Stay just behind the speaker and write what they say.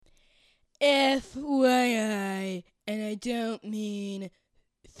FYI, and I don't mean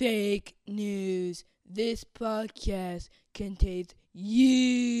fake news, this podcast contains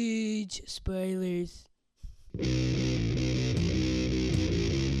huge spoilers.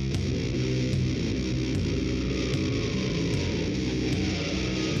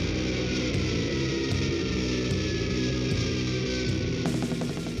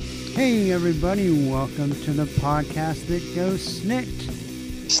 Hey everybody, welcome to the podcast that goes snicked.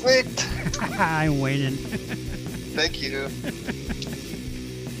 Snicked! I waited. Thank you.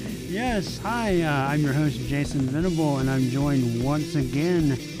 Yes, hi, I'm your host Jason Venable, and I'm joined once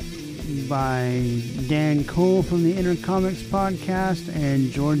again by Dan Cole from the Inner Comics podcast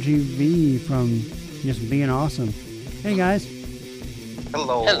and Georgie V from Just Being Awesome. Hey guys.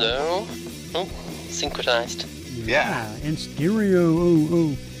 Hello. Hello. Oh, synchronized. Yeah, in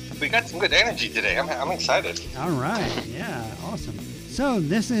stereo. We got some good energy today. I'm excited. All right, yeah, awesome. So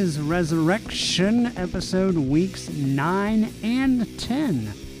this is Resurrection episode weeks 9 and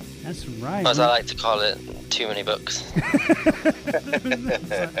 10. That's right. As I like to call it, too many books.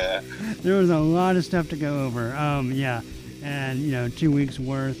 There was a lot of stuff to go over. Yeah, and 2 weeks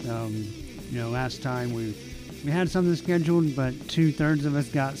worth. Last time we had something scheduled, but 2/3 of us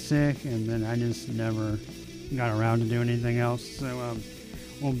got sick, and then I just never got around to doing anything else. So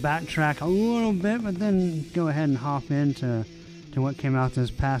we'll backtrack a little bit, but then go ahead and hop into what came out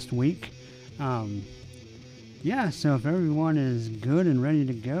this past week. Yeah, so if everyone is good and ready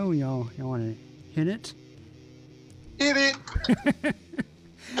to go, y'all want to hit it? Hit it!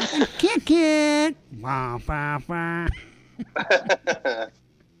 Kick it! Wah, wah, wah.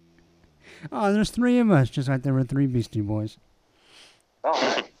 Oh, there's 3 of us, just like there were 3 Beastie Boys.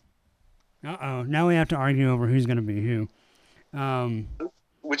 Oh. Uh-oh, now we have to argue over who's going to be who.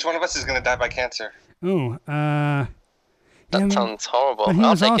 Which one of us is going to die by cancer? That sounds horrible.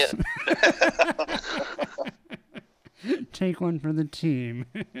 I'll take it. Take one for the team.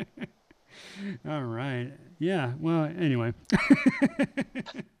 All right. Yeah, well, anyway.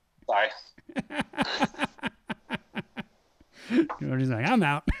 Sorry. George's like, I'm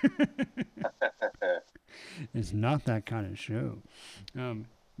out. It's not that kind of show. No,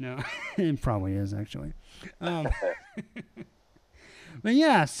 it probably is, actually. But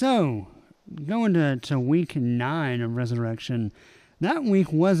yeah, so going to week 9 of Resurrection, that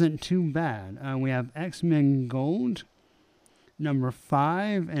week wasn't too bad. We have X-Men Gold, number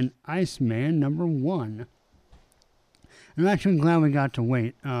 5, and Iceman, number 1. I'm actually glad we got to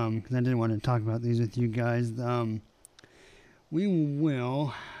wait, because I didn't want to talk about these with you guys. We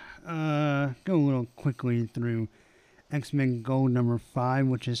will go a little quickly through X-Men Gold number 5,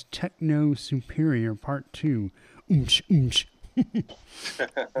 which is Techno Superior Part 2. Oonch, oonch.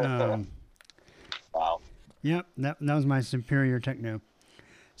 Wow. Yep, that was my Superior Techno.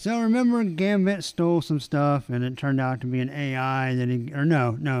 So remember, Gambit stole some stuff, and it turned out to be an AI that it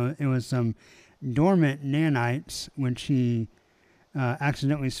was some dormant nanites, which he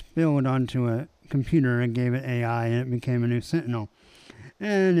accidentally spilled onto a computer and gave it AI, and it became a new Sentinel.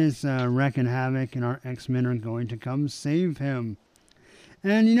 And it's wrecking havoc, and our X-Men are going to come save him.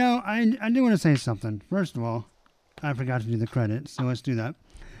 And, I do want to say something. First of all, I forgot to do the credits, so let's do that.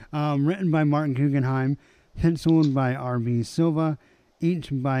 Written by Martin Guggenheim, penciled by R.B. Silva,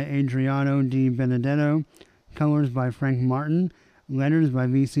 inked by Adriano Di Benedetto, colors by Frank Martin, letters by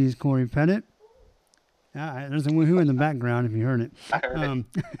VC's Corey Pettit. There's a woohoo in the background if you heard it. I heard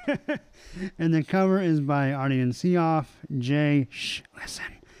it. And the cover is by Ardian Seoff, Jay,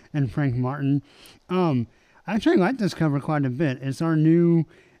 and Frank Martin. I actually like this cover quite a bit. It's our new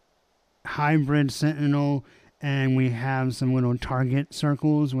hybrid Sentinel, and we have some little target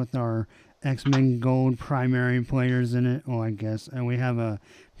circles with our X-Men Gold primary players in it. Well, I guess. And we have a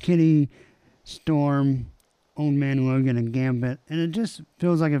Kitty, Storm, Old Man Logan, and Gambit. And it just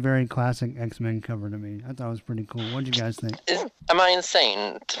feels like a very classic X-Men cover to me. I thought it was pretty cool. What did you guys think? Am I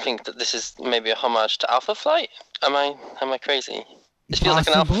insane to think that this is maybe a homage to Alpha Flight? Am I crazy? This feels like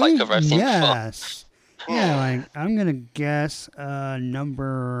an Alpha Flight cover I've seen before. Yes. Yeah, I'm going to guess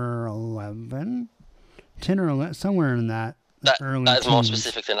number 11, 10 or 11, somewhere in that. That is more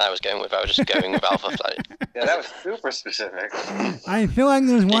specific than I was going with. I was just going with Alpha Flight. Yeah, that was super specific. I feel like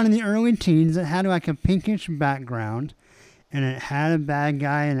there's one in the early teens that had like a pinkish background, and it had a bad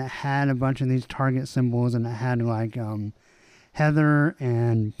guy, and it had a bunch of these target symbols, and it had like Heather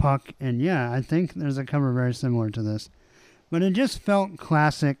and Puck, and yeah, I think there's a cover very similar to this. But it just felt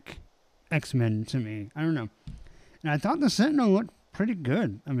classic X-Men to me. I don't know. And I thought the Sentinel looked pretty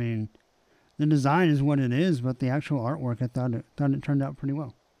good. I mean, the design is what it is, but the actual artwork, I thought it turned out pretty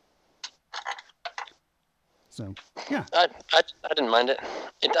well. So, yeah. I didn't mind it.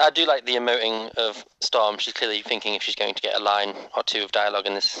 I do like the emoting of Storm. She's clearly thinking if she's going to get a line or two of dialogue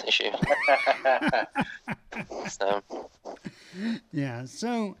in this issue. So. Yeah,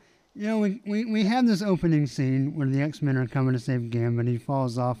 so, you know, we have this opening scene where the X-Men are coming to save Gambit. He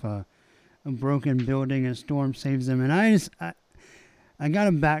falls off a broken building and Storm saves him. And I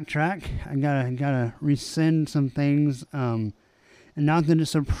gotta backtrack. I gotta rescind some things. And not that it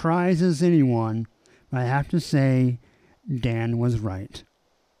surprises anyone, but I have to say Dan was right.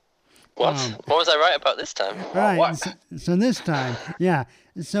 What? What was I right about this time? Right. So this time, yeah.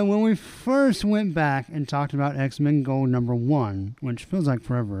 So when we first went back and talked about X-Men Gold #1, which feels like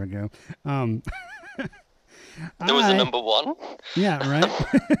forever ago, there was a #1? Yeah, right.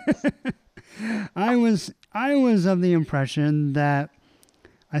 I was of the impression that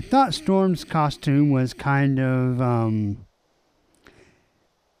I thought Storm's costume was kind of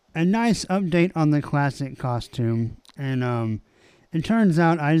a nice update on the classic costume, and it turns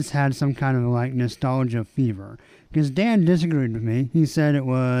out I just had some kind of like nostalgia fever. Because Dan disagreed with me. He said it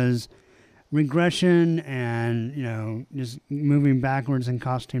was regression and, you know, just moving backwards in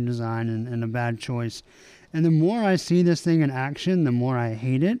costume design and a bad choice. And the more I see this thing in action, the more I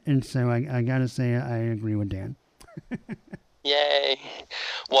hate it. And so I gotta say I agree with Dan. Yay.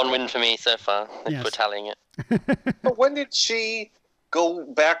 One win for me so far. Yes. We're tallying it. But when did she go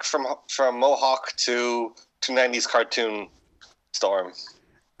back from Mohawk to 90s cartoon Storm?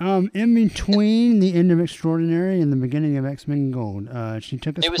 In between the end of Extraordinary and the beginning of X-Men Gold, she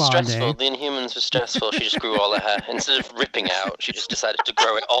took a spa day. It was stressful. The Inhumans were stressful. She just grew all her hair. Instead of ripping it out, she just decided to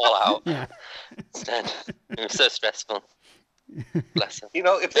grow it all out. Yeah. Instead. It was so stressful. Bless her. You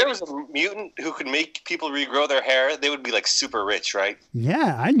know, if there was a mutant who could make people regrow their hair, they would be like super rich, right?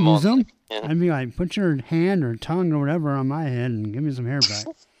 Yeah, I'd use them. Yeah. I'd be like, put your hand or tongue or whatever on my head and give me some hair back.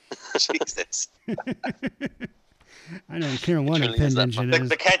 Jesus. I don't care what Truly is that appendage it The, is.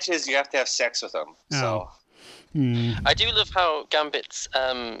 the catch is you have to have sex with them. So I do love how Gambit's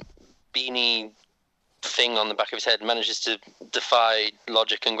beanie thing on the back of his head manages to defy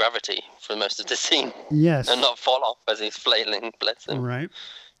logic and gravity for most of the scene Yes. and not fall off as he's flailing. Bless him. Right.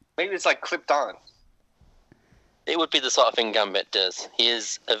 maybe it's like clipped on. It would be the sort of thing Gambit does. He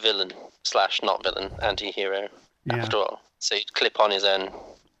is a villain / not villain, anti-hero, Yeah. after all. So he'd clip on his own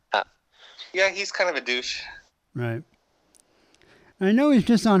hat. Yeah, he's kind of a douche. Right. I know he's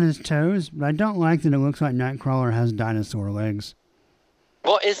just on his toes, but I don't like that it looks like Nightcrawler has dinosaur legs.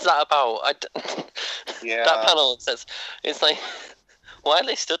 What is that about? Yeah. That panel says, it's like, why are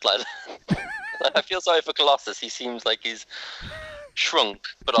they stood like that? I feel sorry for Colossus. He seems like he's shrunk,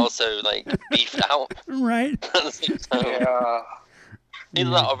 but also like beefed out. Right. At the same time. Yeah. Either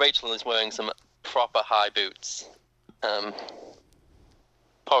that or Rachel is wearing some proper high boots.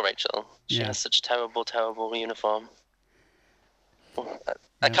 Poor Rachel. She Yeah. has such a terrible, terrible uniform.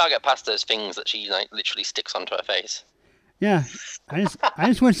 I can't get past those things that she like literally sticks onto her face. Yeah. I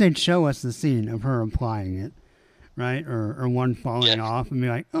just wish they'd show us the scene of her applying it, right? Or one falling Yeah. off and be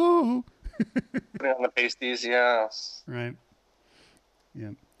like, oh. Putting on the pasties, yeah. Right.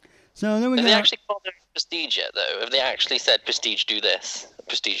 Yep. So then we Have they got... actually called her Prestige yet, though? Have they actually said Prestige do this,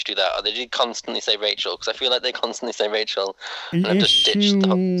 Prestige do that? Or they did constantly say Rachel? Because I feel like they constantly say Rachel and have just ditched the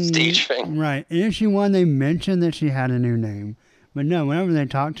whole Prestige thing. Right. In issue 1, they mentioned that she had a new name. But no, whenever they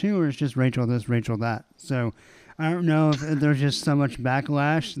talk to her, it's just Rachel this, Rachel that. So I don't know if there's just so much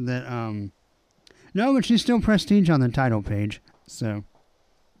backlash that... No, but she's still Prestige on the title page. So...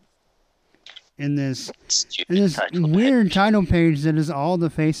 In this Stupid title weird page. title page that is all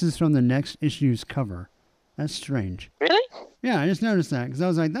the faces from the next issue's cover. That's strange. Really? Yeah, I just noticed that because I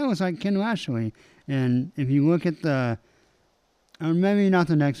was like, that was like Ken Lashley. And if you look at the, or maybe not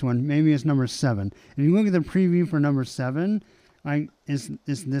the next one, maybe it's number 7. If you look at the preview for number 7, like it's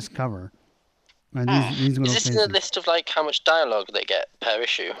this cover. Like, these little Is this in faces. the list of like how much dialogue they get per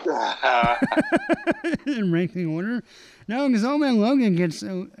issue? In ranking order? No, because Old Man Logan gets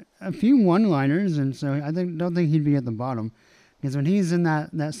a few one-liners, and so I don't think he'd be at the bottom. Because when he's in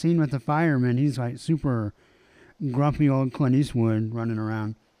that scene with the fireman, he's like super grumpy old Clint Eastwood running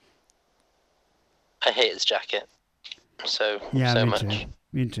around. I hate his jacket so Yeah, much.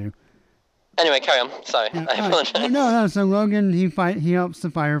 Me too. Anyway, carry on. Sorry, Yeah, I all apologize. right. No. So Logan, he helps the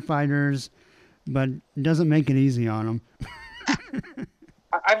firefighters, but doesn't make it easy on them.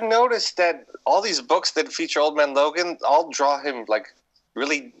 I've noticed that all these books that feature Old Man Logan all draw him like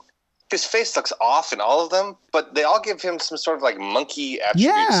really. His face looks off in all of them, but they all give him some sort of like monkey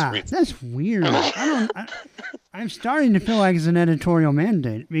attributes. Yeah, that's weird. I'm starting to feel like it's an editorial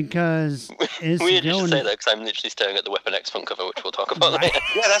mandate because it's Weird you going. should say that because I'm literally staring at the Weapon X front cover, which we'll talk about later.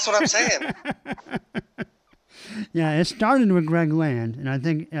 Yeah, that's what I'm saying. Yeah, it started with Greg Land, and I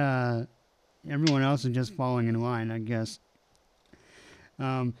think everyone else is just falling in line, I guess.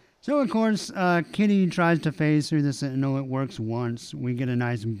 So, of course, Kitty tries to phase through the Sentinel. It works once. We get a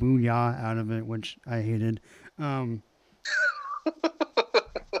nice booyah out of it, which I hated.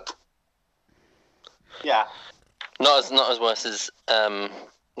 Yeah. Not as worse as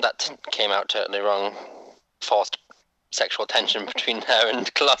that came out totally wrong. Forced sexual tension between her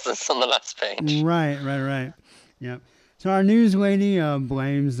and Colossus on the last page. Right. Yep. So our news lady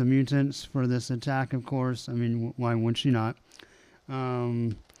blames the mutants for this attack, of course. I mean, why would she not?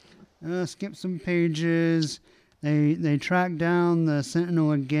 Skip some pages. They track down the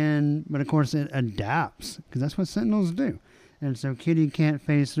Sentinel again, but of course it adapts, because that's what Sentinels do. And so Kitty can't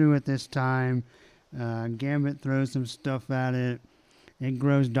phase through it this time. Gambit throws some stuff at it. It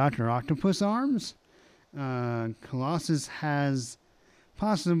grows Dr. Octopus arms. Colossus has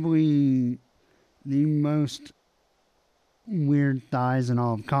possibly the most weird thighs in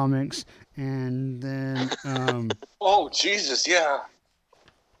all of comics. And then... oh, Jesus, yeah.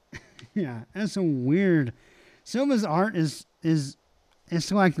 Yeah, that's a weird... Silva's art is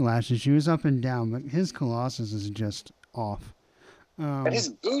it's like the last issue. It's up and down, but his Colossus is just off. And his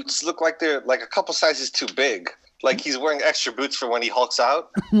boots look like they're like a couple sizes too big. Like he's wearing extra boots for when he hulks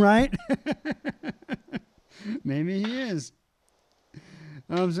out. Right? Maybe he is.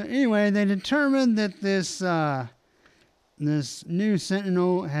 So anyway, they determined that this new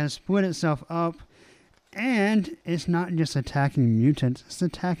Sentinel has split itself up, and it's not just attacking mutants, it's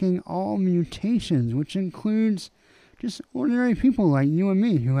attacking all mutations, which includes just ordinary people like you and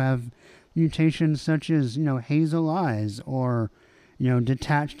me who have mutations such as, hazel eyes or,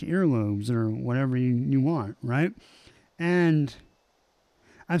 detached earlobes or whatever you want, right? And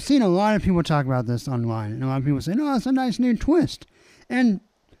I've seen a lot of people talk about this online, and a lot of people say, no, it's a nice new twist. And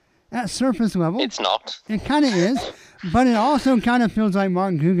at surface level, it's not. It kind of is, but it also kind of feels like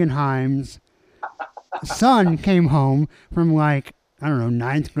Mark Guggenheim's son came home from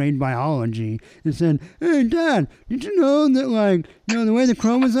ninth grade biology and said, hey, Dad, did you know that, the way the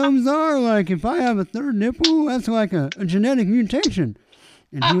chromosomes are, if I have a third nipple, that's like a genetic mutation.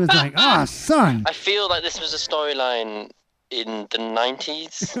 And he was like, son. I feel like this was a storyline in the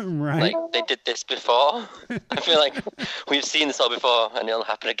 90s. Right. Like, they did this before. I feel like we've seen this all before, and it'll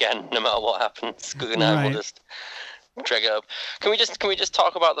happen again, no matter what happens. Guggenheim will just... drag it up. Can we just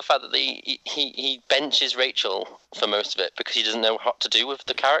talk about the fact that he benches Rachel for most of it because he doesn't know what to do with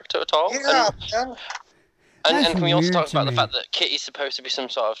the character at all? Yeah. And can we also talk about the fact that Kitty's supposed to be some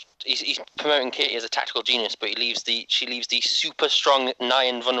sort of he's promoting Kitty as a tactical genius, but she leaves the super strong, nigh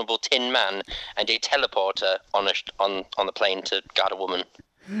invulnerable Tin Man and a teleporter on the plane to guard a woman.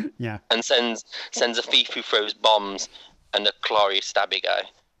 Yeah. And sends a thief who throws bombs and a Clory stabby guy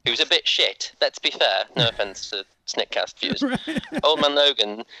who's a bit shit. Let's be fair. No offense to Snickcast viewers. Right. Old Man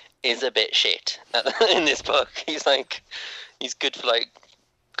Logan is a bit shit in this book. He's good for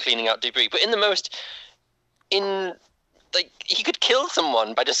cleaning out debris, but he could kill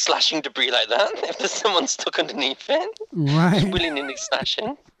someone by just slashing debris like that if there's someone stuck underneath it. Right. Willy-nilly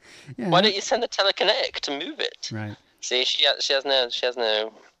slashing. Yeah. Why don't you send a telekinetic to move it? Right. See, she has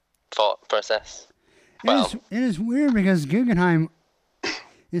no thought process. It is weird because Guggenheim.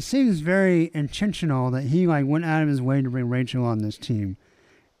 It seems very intentional that he went out of his way to bring Rachel on this team.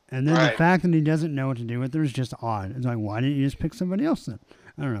 And then the fact that he doesn't know what to do with her is just odd. It's why didn't you just pick somebody else then?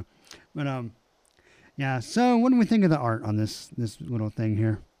 I don't know. But, yeah, so what do we think of the art on this little thing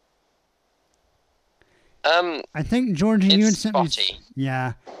here? I think, Georgie, you had sent me...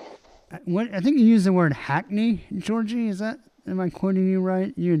 Yeah. I think you used the word hackney, Georgie. Am I quoting you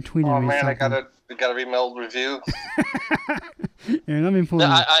right? You had tweeted me something. I gotta read my old review. Here, let me pull it.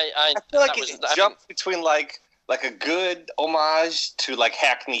 I feel like it jumped between a good homage to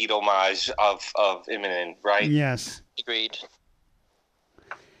hackneyed homage of Immonen, right? Yes. Agreed.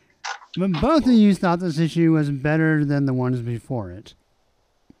 But both of you thought this issue was better than the ones before it.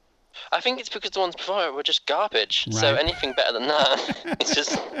 I think it's because the ones before it were just garbage. Right. So anything better than that, it's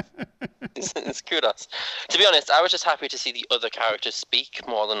just it's kudos. To be honest, I was just happy to see the other characters speak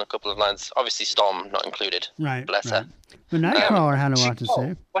more than a couple of lines. Obviously, Storm not included. Right. Bless her. But Nightcrawler had a lot to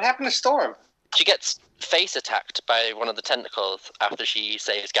say. What happened to Storm? She gets face attacked by one of the tentacles after she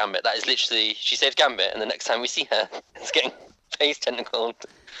saves Gambit. That is literally, she saves Gambit, and the next time we see her, it's getting face tentacled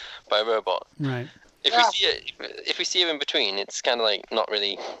by a robot. Right. If we see her in between, it's kind of not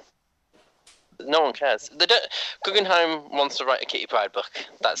really. No one cares. Guggenheim wants to write a Kitty Pryde book.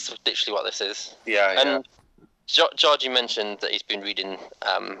 That's literally what this is. Yeah. And Georgie mentioned that he's been reading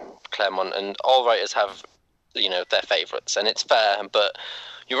Claremont, and all writers have, their favourites, and it's fair. But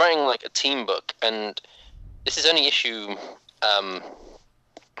you're writing a team book, and this is only issue, what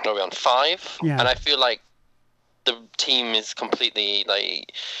are we on, 5? Yeah. And I feel like the team is completely,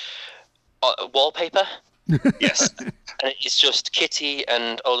 like, wallpaper. Yes. And it's just Kitty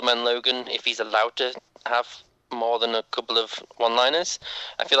and Old Man Logan, if he's allowed to have more than a couple of one-liners.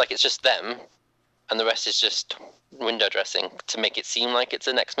 I feel like it's just them, and the rest is just window dressing to make it seem like it's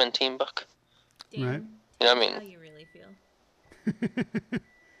an X-Men team book. Dan, Right. You know what I tell us mean? How you really feel?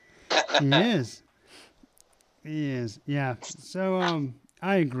 He is. He is. Yeah. So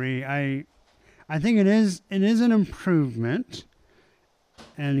I agree. I think it is an improvement.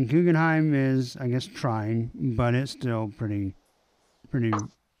 And Guggenheim is, I guess, trying, but it's still pretty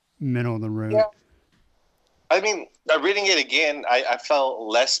middle of the road. Yeah. I mean, reading it again, I felt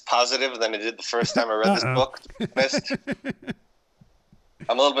less positive than I did the first time I read this book. To be honest.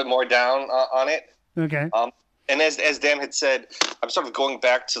 I'm a little bit more down on it. Okay. And as Dan had said, I'm sort of going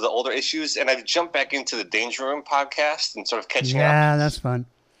back to the older issues, and I've jumped back into the Danger Room podcast and sort of catching up. Yeah, that's fun.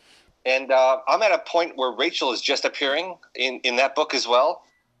 And I'm at a point where Rachel is just appearing in that book as well.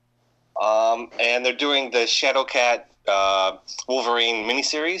 And they're doing the Shadowcat Wolverine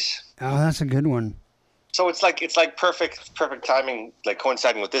miniseries. Oh, that's a good one. So it's like perfect timing, like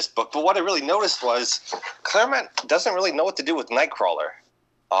coinciding with this book. But what I really noticed was Claremont doesn't really know what to do with Nightcrawler.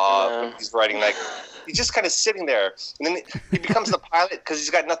 When he's writing he's just kind of sitting there, and then he becomes the pilot because he's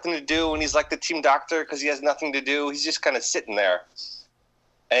got nothing to do, and he's like the team doctor because he has nothing to do. He's just kind of sitting there.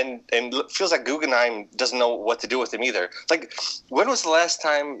 And feels like Guggenheim doesn't know what to do with him either. Like, when was the last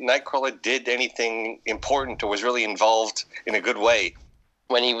time Nightcrawler did anything important or was really involved in a good way?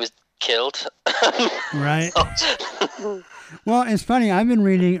 When he was killed. Right. Well, it's funny. I've been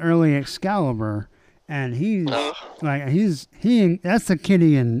reading early Excalibur, and he's that's the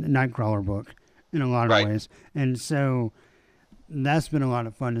Kitty and Nightcrawler book in a lot of Right. ways, and so that's been a lot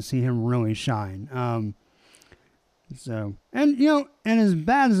of fun to see him really shine. So, and as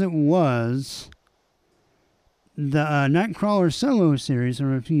bad as it was, the Nightcrawler solo series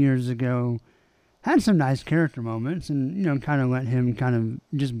from a few years ago had some nice character moments, and kind of let him kind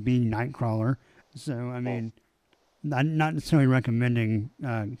of just be Nightcrawler. So, I mean, I'm not necessarily recommending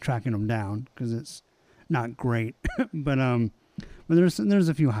tracking him down because it's not great, but there's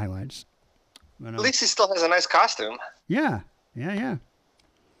a few highlights. But, At least he still has a nice costume. yeah.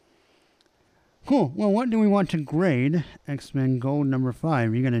 Cool. Well, what do we want to grade X-Men Gold number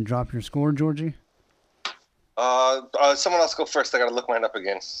 5? Are you going to drop your score, Georgie? Someone else go first. I got to look mine up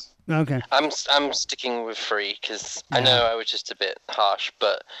again. Okay. I'm sticking with 3 because I know I was just a bit harsh,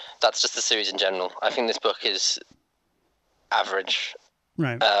 but that's just the series in general. I think this book is average.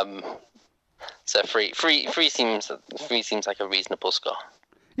 Right. So 3 seems like a reasonable score.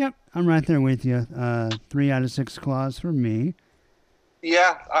 Yep, I'm right there with you. 3 out of 6 claws for me.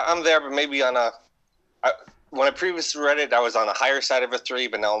 Yeah, I'm there, but maybe on when I previously read it, I was on a higher side of a 3,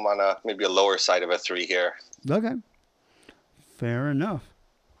 but now I'm on maybe a lower side of a 3 here. Okay. Fair enough.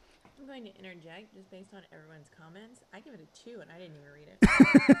 I'm going to interject just based on everyone's comments. I give it a 2, and I didn't even read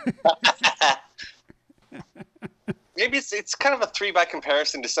it. Maybe it's kind of a 3 by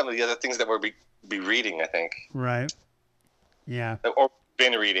comparison to some of the other things that we'll be reading, I think. Right. Yeah. Or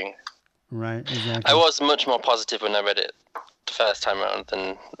been reading. Right, exactly. I was much more positive when I read it the first time around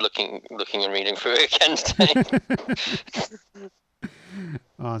than looking and reading through it again today.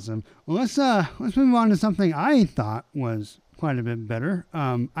 Awesome. Well, let's move on to something I thought was quite a bit better.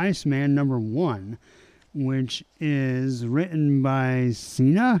 Iceman number 1, which is written by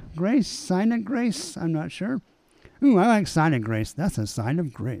Sina Grace. I'm not sure. Ooh, I like Sina Grace. That's a sign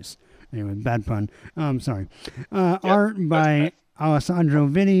of grace. Anyway, bad pun. Sorry. Art by Alessandro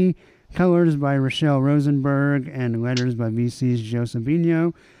Vitti, colors by Rochelle Rosenberg, and letters by VC's Joe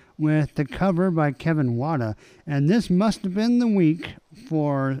Sabino, with the cover by Kevin Wada. And this must have been the week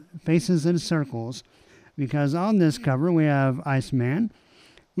for Faces in Circles, because on this cover we have Iceman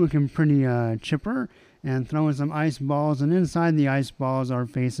looking pretty chipper and throwing some ice balls, and inside the ice balls are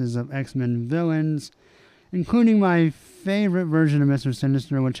faces of X-Men villains, including my favorite version of Mr.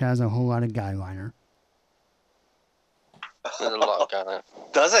 Sinister, which has a whole lot of guy liner. There's a lot of going.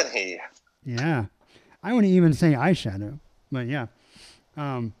 Doesn't he? Yeah. I wouldn't even say eyeshadow, but yeah.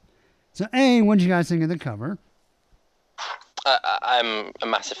 So, A, what did you guys think of the cover? I'm a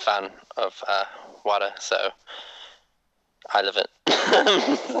massive fan of Wada, so I love it.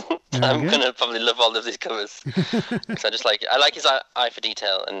 I'm going to probably love all of these covers. Because I like his eye for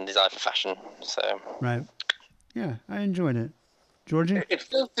detail and his eye for fashion. So Right. Yeah, I enjoyed it. Georgie? It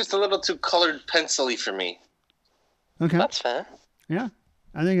feels just a little too colored pencil-y for me. Okay. that's fair. Yeah.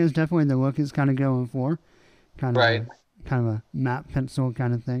 I think it's definitely the look it's kind of going for. Kind of Right. kind of a matte pencil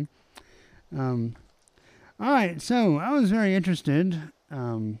kind of thing. All right, so I was very interested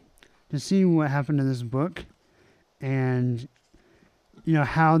to see what happened to this book, and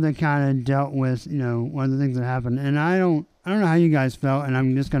how they kind of dealt with one of the things that happened. And I don't know how you guys felt, and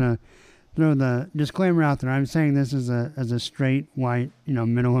I'm just gonna throw the disclaimer out there. I'm saying this as a straight white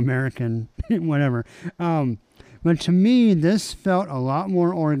middle American whatever. But to me, this felt a lot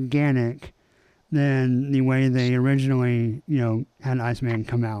more organic than the way they originally had Iceman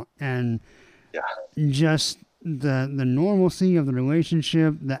come out, and just the normalcy of the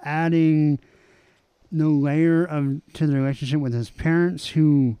relationship, the adding the layer to the relationship with his parents,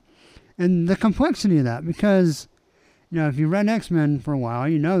 and the complexity of that, because if you read X-Men for a while,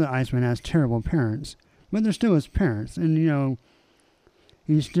 you know that Iceman has terrible parents, but they're still his parents, and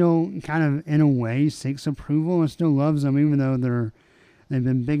he still kind of in a way seeks approval and still loves them, even though they've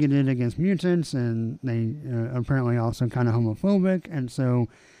been bigoted against mutants, and they are apparently also kind of homophobic, and so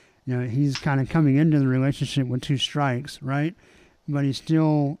he's kind of coming into the relationship with two strikes, right? But he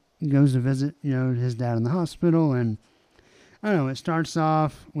still goes to visit, his dad in the hospital, and I don't know, it starts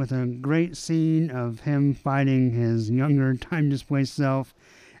off with a great scene of him fighting his younger, time-displaced self.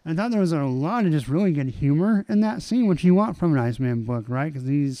 And I thought there was a lot of just really good humor in that scene, which you want from an Iceman book, right? Because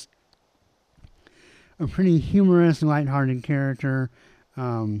he's a pretty humorous, lighthearted character.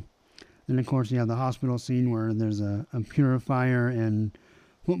 Then, of course, you have the hospital scene where there's a purifier and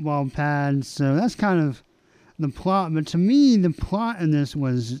football pads. So that's kind of the plot. But to me, the plot in this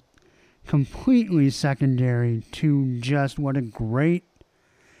was completely secondary to just what a great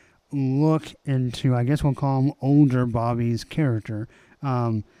look into, I guess we'll call him older Bobby's character. So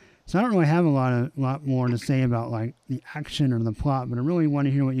I don't really have a lot more to say about like the action or the plot, but I really want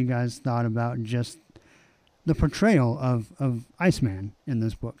to hear what you guys thought about just the portrayal of Iceman in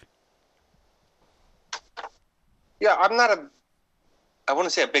this book. Yeah, I want to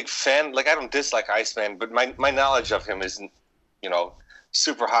say a big fan. Like, I don't dislike Iceman, but my knowledge of him isn't,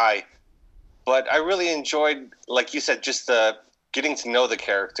 super high. But I really enjoyed, like you said, just getting to know the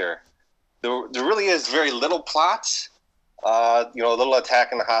character. There really is very little plot. A little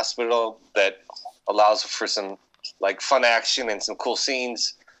attack in the hospital that allows for some like fun action and some cool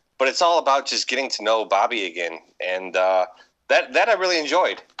scenes. But it's all about just getting to know Bobby again, and that I really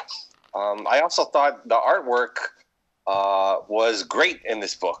enjoyed. I also thought the artwork was great in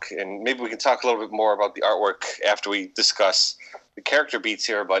this book, and maybe we can talk a little bit more about the artwork after we discuss the character beats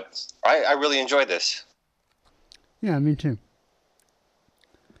here, but I really enjoyed this. Yeah, me too.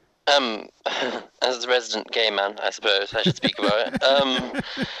 As the resident gay man, I suppose I should speak about it.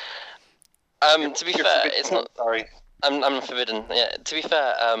 To be fair, it's not. Sorry. I'm forbidden. Yeah. To be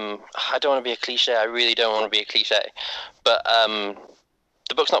fair, I don't want to be a cliche. I really don't want to be a cliche, but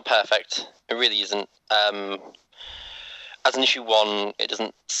the book's not perfect. It really isn't. As an issue 1, it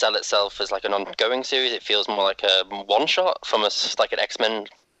doesn't sell itself as like an ongoing series. It feels more like a one-shot from like an X-Men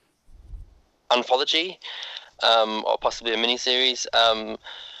anthology, or possibly a miniseries.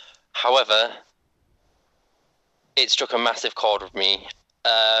 However, it struck a massive chord with me.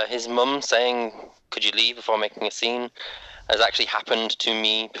 His mum saying, "Could you leave before making a scene?" has actually happened to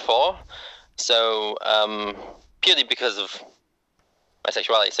me before. So, purely because of my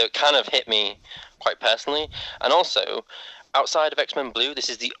sexuality. So it kind of hit me quite personally. And also, outside of X-Men Blue, this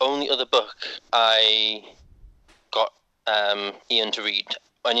is the only other book I got Ian to read.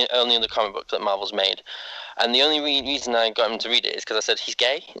 Only other comic book that Marvel's made. And the only reason I got him to read it is because I said he's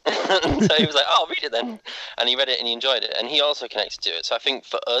gay. So he was like, "Oh, read it then." And he read it and he enjoyed it. And he also connected to it. So I think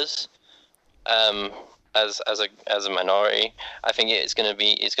for us, as a minority, I think it's going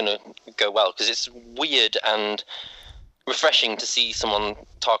to go well, because it's weird and refreshing to see someone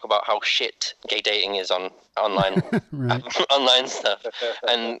talk about how shit gay dating is on online online stuff,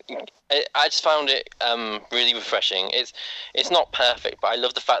 and I just found it really refreshing. It's not perfect, but I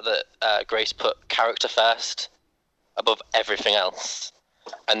love the fact that Grace put character first above everything else,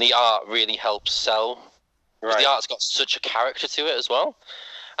 and the art really helps sell. Right. The art's got such a character to it as well,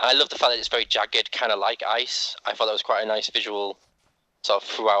 and I love the fact that it's very jagged, kind of like ice. I thought that was quite a nice visual sort of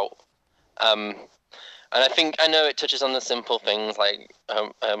throughout. And I know it touches on the simple things like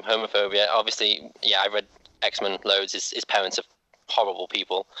homophobia. Obviously, yeah, I read X-Men loads. His parents are horrible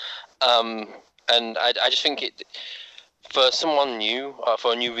people. And I just think for someone new, or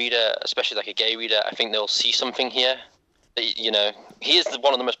for a new reader, especially like a gay reader, I think they'll see something here. That, he is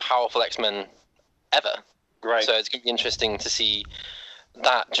one of the most powerful X-Men ever. Right. So it's going to be interesting to see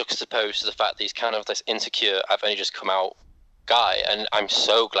that juxtaposed to the fact that he's kind of this insecure, I've only just come out guy. And I'm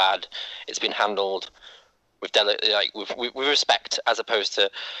so glad it's been handled with respect, as opposed to,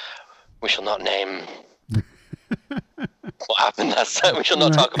 we shall not name what happened last time. We shall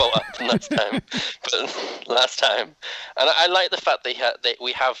not talk about what happened last time. But last time, and I like the fact that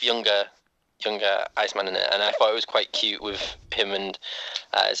we have younger Iceman in it, and I thought it was quite cute with him and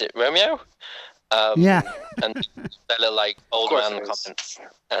is it Romeo? Yeah. And their little like old man comments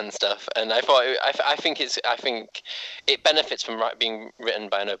and stuff. And I thought I think it benefits from being written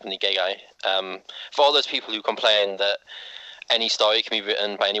by an openly gay guy. For all those people who complain that any story can be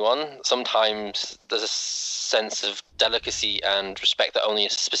written by anyone, sometimes there's a sense of delicacy and respect that only a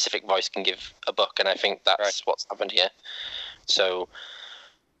specific voice can give a book, and I think that's what's happened here. So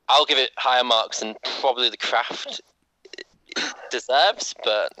I'll give it higher marks than probably The Craft deserves,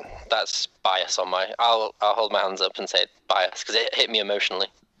 but that's bias on my. I'll hold my hands up and say bias because it hit me emotionally.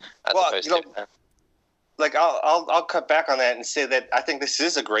 Like I'll cut back on that and say that I think this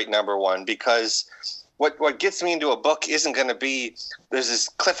is a great number one because what gets me into a book isn't going to be there's this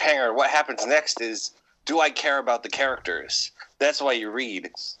cliffhanger. What happens next is, do I care about the characters? That's why you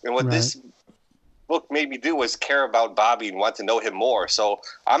read. And what this book made me do was care about Bobby and want to know him more. So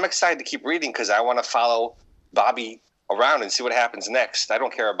I'm excited to keep reading because I want to follow Bobby around and see what happens next. I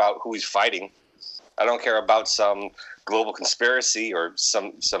don't care about who he's fighting. I don't care about some global conspiracy or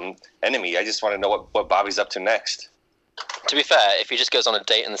some enemy. I just want to know what Bobby's up to next. To be fair, if he just goes on a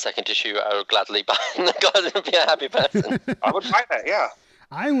date in the second issue, I would gladly buy him. God, would be a happy person. I would buy that, yeah.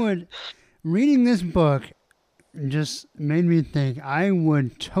 I would. Reading this book just made me think I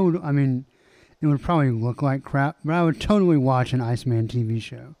would totally. I mean, it would probably look like crap, but I would totally watch an Iceman TV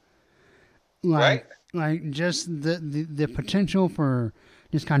show. Like just the potential for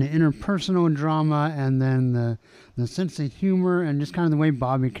just kind of interpersonal drama, and then the sense of humor, and just kind of the way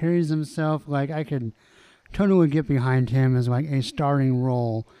Bobby carries himself. Like I could totally get behind him as like a starring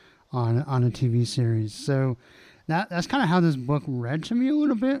role on a TV series. So that's kind of how this book read to me a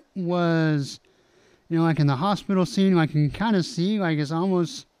little bit. Was, you know, like in the hospital scene, I can kind of see like it's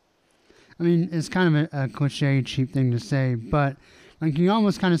almost. I mean, it's kind of a cliche, cheap thing to say, but like you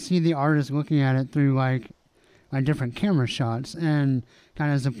almost kind of see the artist looking at it through like different camera shots, and kind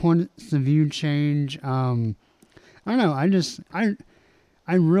of as the points of view change. I don't know. I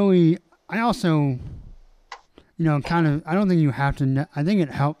also, you know, kind of. I don't think you have to. I think it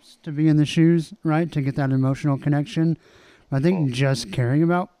helps to be in the shoes, right, to get that emotional connection. But I think just caring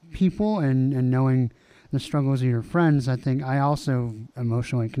about people and knowing the struggles of your friends, I think I also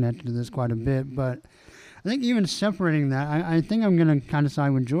emotionally connected to this quite a bit. But I think even separating that, I think I'm going to kind of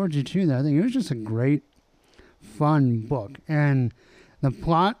side with Georgie too. That I think it was just a great, fun book. And the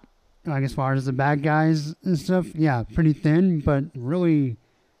plot, like as far as the bad guys and stuff, yeah, pretty thin, but really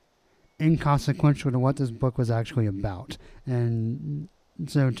inconsequential to what this book was actually about. And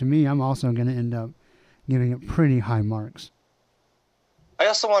so to me, I'm also going to end up giving it pretty high marks. I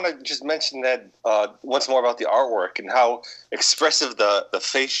also want to just mention that once more about the artwork and how expressive the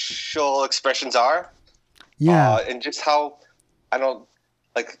facial expressions are. Yeah. And just how, I don't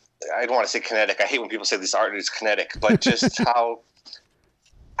want to say kinetic. I hate when people say this art is kinetic, but just how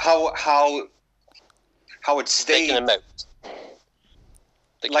it stays. They can emote.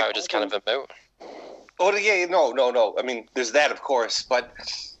 The characters kind of emote. Oh, yeah, no. I mean, there's that, of course, but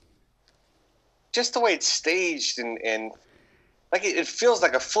just the way it's staged and like it feels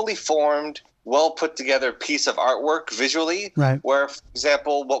like a fully formed, well put together piece of artwork visually. Right. Where, for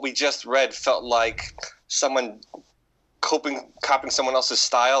example, what we just read felt like someone copying someone else's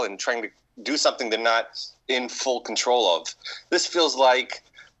style and trying to do something they're not in full control of. This feels like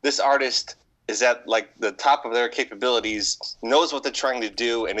this artist is at like the top of their capabilities, knows what they're trying to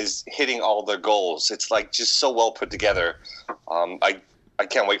do, and is hitting all their goals. It's like just so well put together. I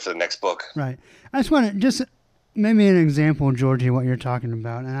can't wait for the next book. Right. I just want to just maybe an example, Georgie, what you're talking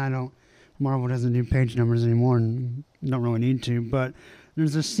about. And Marvel doesn't do page numbers anymore and don't really need to, but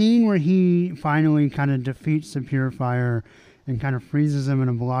there's a scene where he finally kind of defeats the Purifier and kind of freezes him in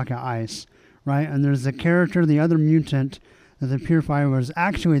a block of ice, right? And there's the character, the other mutant, that the Purifier was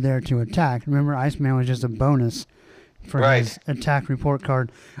actually there to attack. Remember, Iceman was just a bonus for his attack report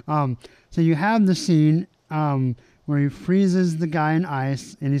card. So you have the scene where he freezes the guy in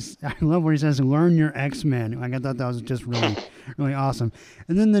ice, and I love where he says, "Learn your X-Men." Like, I thought that was just really, really awesome.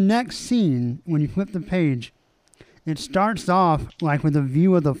 And then the next scene, when you flip the page, it starts off like with a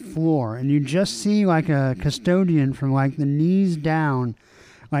view of the floor, and you just see like a custodian from like the knees down,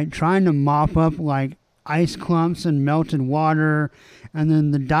 like trying to mop up like ice clumps and melted water, and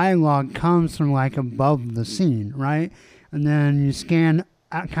then the dialogue comes from like above the scene, right? And then you scan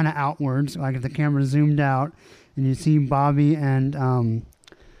out, kind of outwards, like if the camera zoomed out, and you see Bobby and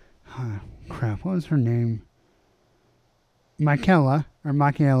what was her name? Michaela,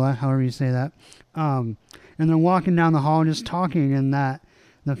 however you say that. And and they're walking down the hall just talking, and that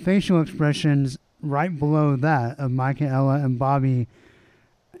the facial expressions right below that of Michaela and Bobby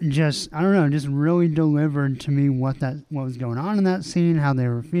just, I don't know, just really delivered to me what was going on in that scene, how they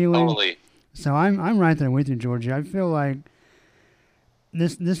were feeling. Totally. So I'm right there with you, Georgie. I feel like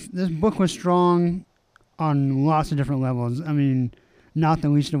this book was strong on lots of different levels. I mean, not the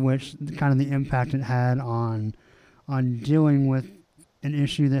least of which kind of the impact it had on dealing with an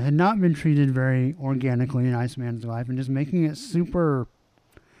issue that had not been treated very organically in Iceman's life, and just making it super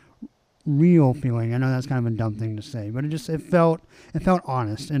real feeling. I know that's kind of a dumb thing to say, but it felt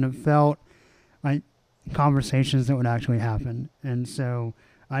honest, and it felt like conversations that would actually happen. And so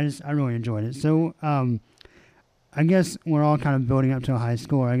I really enjoyed it. So I guess we're all kind of building up to a high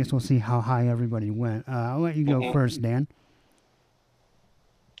score. I guess we'll see how high everybody went. I'll let you go first, Dan.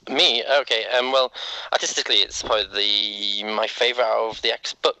 Me? Okay. Well, artistically, it's probably my favorite out of the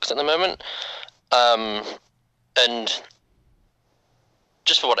X books at the moment. And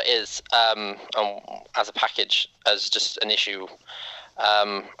just for what it is, as a package, as just an issue,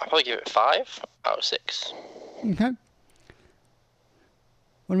 I'll probably give it 5 out of 6. Okay.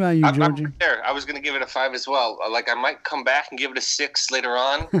 What about you, Georgie? I'm there. I was going to give it a 5 as well. Like, I might come back and give it a 6 later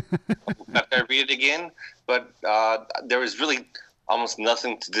on after I read it again. But there was really almost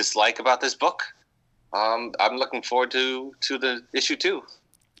nothing to dislike about this book. I'm looking forward to the issue 2.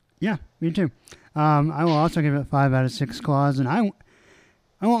 Yeah, me too. I will also give it 5 out of 6 claws, and I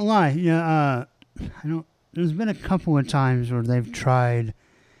won't lie. Yeah, there's been a couple of times where they've tried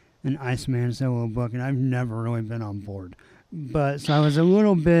an Iceman solo book, and I've never really been on board. But so I was a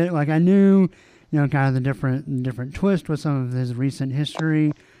little bit like, I knew, kind of the different twist with some of his recent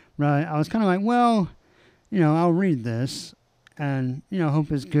history. Right? I was kind of like, well, I'll read this, and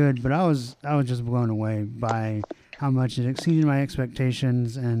hope it's good. But I was just blown away by how much it exceeded my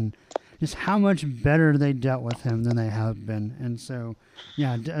expectations, and just how much better they dealt with him than they have been. And so,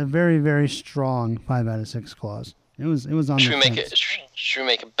 yeah, a very, very strong 5 out of 6 claws. It was on. Should we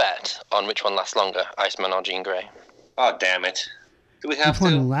make a bet on which one lasts longer, Iceman or Jean Grey? Oh, damn it. Do we have to?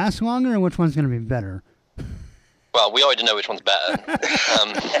 Which one lasts longer, or which one's going to be better? Well, we already know which one's better.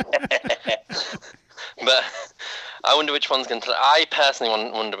 But I wonder which one's going to... I personally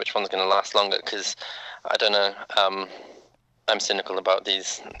wonder which one's going to last longer, because, I don't know, I'm cynical about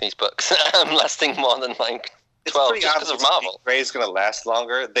these books lasting more than, 12, just because of Marvel. Jean Grey is going to last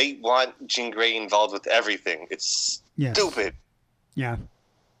longer. They want Jean Grey involved with everything. It's stupid. Yeah.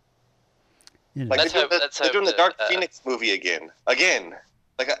 Like they're doing the Dark Phoenix movie again. Like,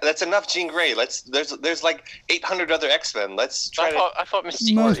 that's enough Jean Grey. There's like 800 other X-Men. Let's try I thought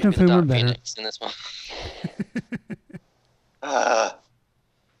Mystique most of the whom are Dark better Phoenix in this one. I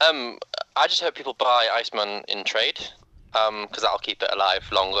just hope people buy Iceman in trade, because that'll keep it alive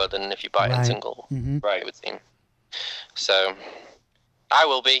longer than if you buy it in single. Mm-hmm. Right. It would seem. So, I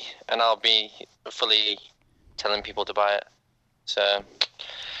will be, and I'll be fully telling people to buy it. So,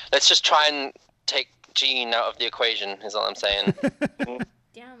 let's just try and take Jean out of the equation, is all I'm saying.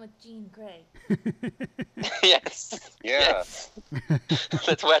 Down with Jean Grey. Yes. Yeah. Yes.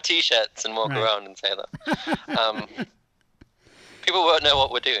 Let's wear T-shirts and walk around and say that. People won't know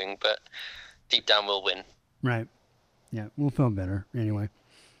what we're doing, but deep down we'll win. Right. Yeah, we'll feel better anyway.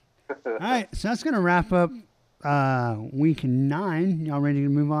 All right, so that's going to wrap up week 9. Y'all ready to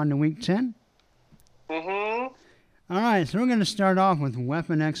move on to week 10? Mm-hmm. All right, so we're going to start off with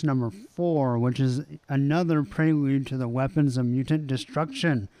Weapon X number 4, which is another prelude to the Weapons of Mutant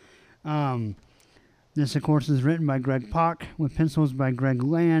Destruction. This, of course, is written by Greg Pak, with pencils by Greg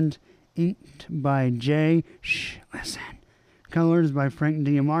Land, inked by Jay. Listen. Colors by Frank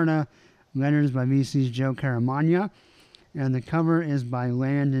Diamarta, letters by VC's Joe Caramagna, and the cover is by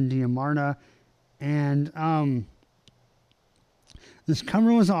Land and Diamarta. And this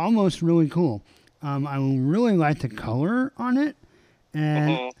cover was almost really cool. I really like the color on it,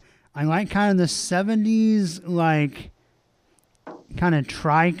 and I like kind of the 70s, like, kind of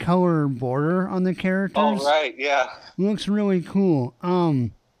tricolor border on the characters. Oh, right, yeah. Looks really cool.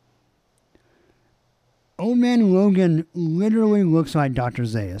 Old Man Logan literally looks like Dr.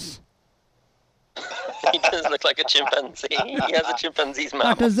 Zaius. He does look like a chimpanzee. He has a chimpanzee's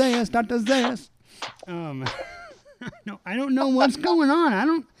mouth. Dr. Zaius. No, I don't know what's going on.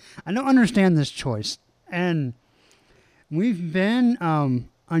 I don't understand this choice. And we've been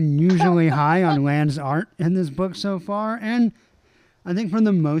unusually high on Land's art in this book so far, and I think for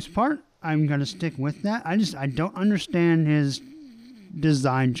the most part, I'm going to stick with that. I don't understand his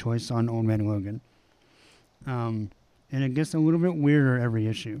design choice on Old Man Logan. And it gets a little bit weirder every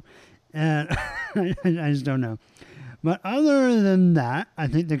issue. And I just don't know. But other than that, I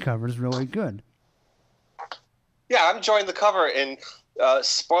think the cover is really good. Yeah, I'm enjoying the cover, and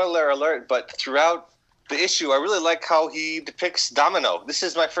spoiler alert, but throughout the issue, I really like how he depicts Domino. This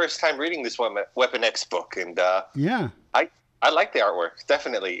is my first time reading this Weapon X book, and Yeah. I like the artwork,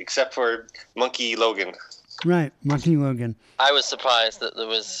 definitely, except for Monkey Logan. Right, Monkey Logan. I was surprised that there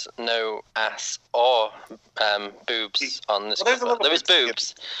was no ass or boobs on this Well, there's a cover. little There was bit,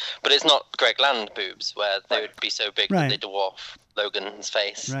 boobs, but it's not Greg Land boobs, where they would be so big Right. that they dwarf Logan's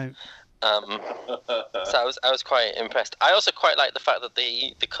face. Right. So I was quite impressed. I also quite like the fact that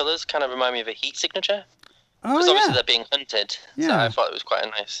the colours kind of remind me of a heat signature. Oh, Because obviously yeah. they're being hunted. So Yeah. I thought it was quite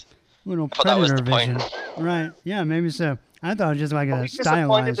nice. Little I thought that was predator the point. vision. Right. Yeah, maybe so. I thought it was just like Are a you disappointed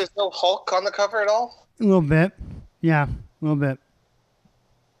stylized. there's no Hulk on the cover at all? A little bit. Yeah, a little bit.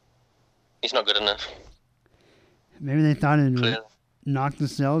 He's not good enough. Maybe they thought it would Clearly. knock the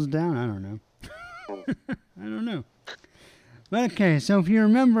cells down. I don't know. I don't know. But okay, so if you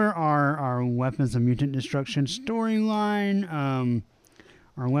remember our Weapons of Mutant Destruction storyline,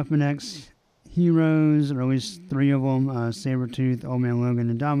 our Weapon X heroes, or at least 3 of them, Sabretooth, Old Man Logan,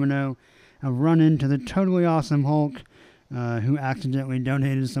 and Domino, have run into the totally awesome Hulk, who accidentally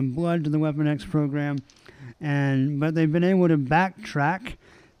donated some blood to the Weapon X program, but they've been able to backtrack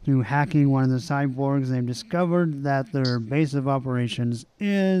through hacking one of the cyborgs. They've discovered that their base of operations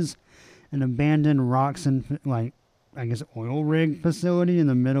is an abandoned rocks and oil rig facility in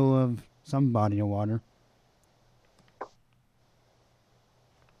the middle of some body of water.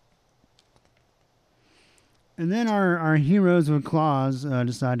 And then our heroes with claws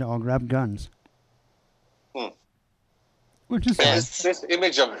decide to all grab guns. Which is fine. This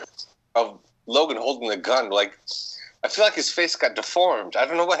image of Logan holding the gun, like, I feel like his face got deformed. I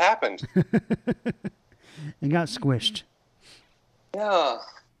don't know what happened. It got squished. Yeah.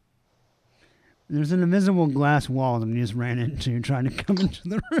 There's an invisible glass wall that he just ran into trying to come into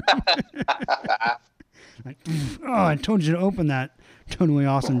the room. Like, oh, I told you to open that totally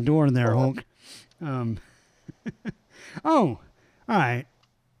awesome door there, Hulk. Oh, all right.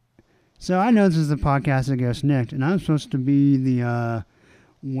 So I know this is the podcast that gets nicked, and I'm supposed to be the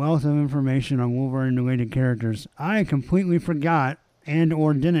wealth of information on Wolverine-related characters. I completely forgot and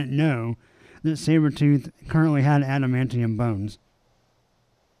or didn't know that Sabretooth currently had adamantium bones.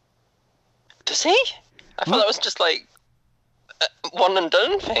 Does he? I thought that was just like a one and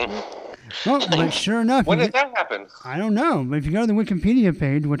done thing. Well, but sure enough, When did that happen? I don't know, but if you go to the Wikipedia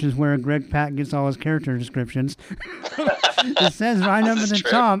page, which is where Greg Pak gets all his character descriptions, it says right up at the True.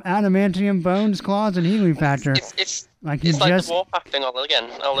 top, adamantium bones, claws, and healing factor. It's Like you it's like just the warpath thing all over again.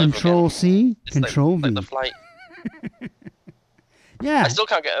 Control C, It's Control like V. the flight. Yeah, I still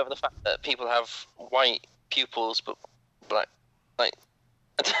can't get over the fact that people have white pupils but black. Like,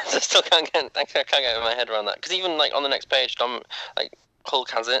 I still can't get my head around that. Because even like on the next page, Hulk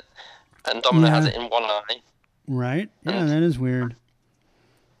has it, and Domino has it in one eye. right. Yeah, that is weird.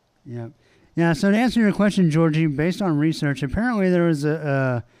 Yeah. Yeah, so to answer your question, Georgie, based on research, apparently there was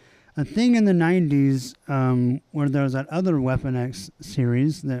a thing in the 90s where there was that other Weapon X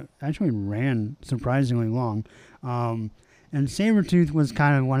series that actually ran surprisingly long. And Sabretooth was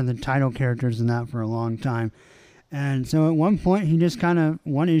kind of one of the title characters in that for a long time. And so at one point, he just kind of,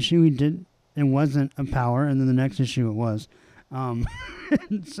 one issue he did, it wasn't a power, and then the next issue it was. So,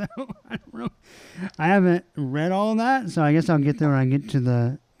 I don't know. I haven't read all of that, so I guess I'll get there when I get to it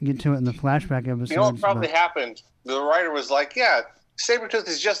in the flashback episodes. You know what probably happened? The writer was like, yeah, Sabretooth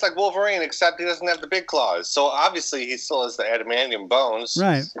is just like Wolverine, except he doesn't have the big claws. So obviously he still has the adamantium bones.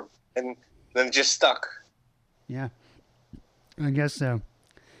 Right. And then it just stuck. Yeah, I guess so.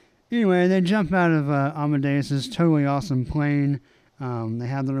 Anyway, they jump out of Amadeus's totally awesome plane. They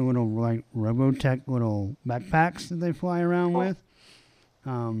have their little like Robotech little backpacks that they fly around with.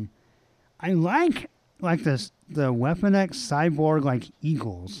 I like this the Weapon X cyborg like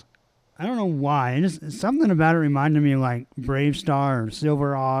eagles. I don't know why. It's something about it reminded me of like Brave Star or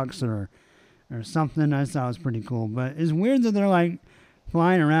Silver Ox or something. I thought it was pretty cool. But it's weird that they're like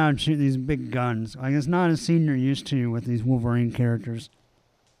flying around shooting these big guns. Like it's not a scene you're used to with these Wolverine characters.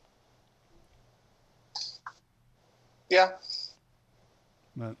 Yeah.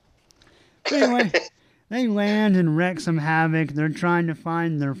 But anyway, they land and wreak some havoc. They're trying to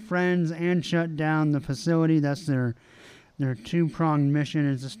find their friends and shut down the facility. That's their two-pronged mission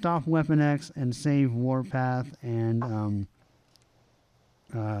is to stop Weapon X and save Warpath and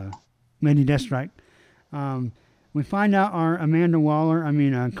Lady Deathstrike. We find out our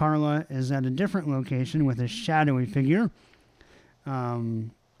Carla is at a different location with a shadowy figure.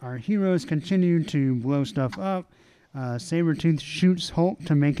 Our heroes continue to blow stuff up. Sabretooth shoots Hulk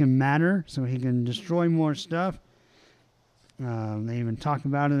to make him madder so he can destroy more stuff. They even talk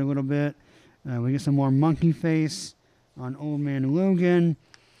about it a little bit. We get some more monkey face on Old Man Logan.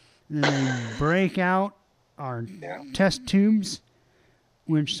 And then they break out our test tubes,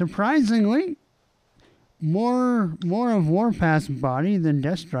 which surprisingly, more of Warpath's body than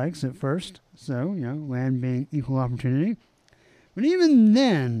Deathstrike's at first. So, land being equal opportunity. But even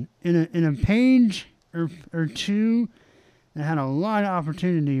then, in a page or two that had a lot of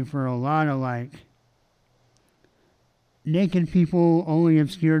opportunity for a lot of, naked people only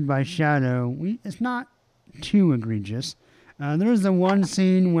obscured by shadow, it's not too egregious. There's the one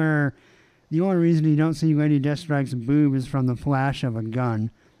scene where the only reason you don't see Lady Deathstrike's boob is from the flash of a gun.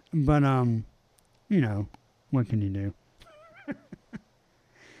 But, what can you do?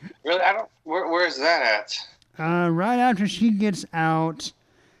 Really? I don't. Where's that at? Right after she gets out,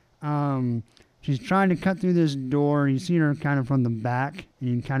 she's trying to cut through this door. You see her kind of from the back, and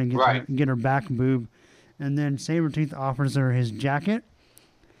you kind of get her back boob. And then Sabretooth offers her his jacket.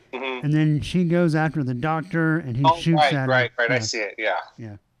 Mm-hmm. And then she goes after the doctor, and he shoots at her. Right. I see it. Yeah.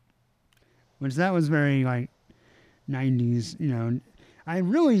 Yeah. Which that was very 90s. I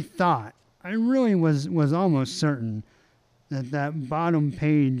really was almost certain that bottom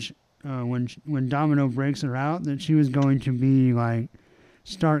page when Domino breaks her out, that she was going to be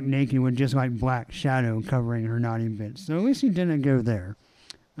stark naked with just black shadow covering her naughty bits. So at least he didn't go there.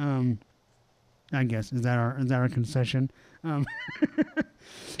 I guess is that our concession?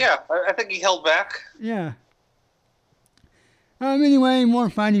 Yeah, I think he held back. Yeah. Anyway, more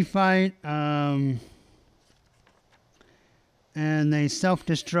fighty fight. And they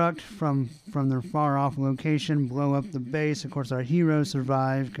self-destruct from their far-off location, blow up the base. Of course, our heroes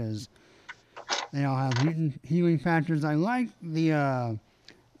survive because they all have mutant healing factors. I like the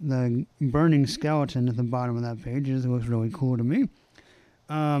burning skeleton at the bottom of that page. It looks really cool to me.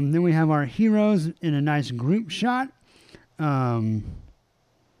 Then we have our heroes in a nice group shot where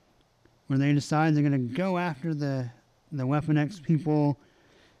they decide they're going to go after the Weapon X people.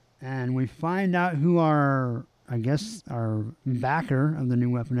 And we find out who our backer of the new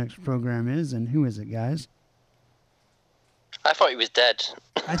Weapon X program is. And who is it, guys? I thought he was dead.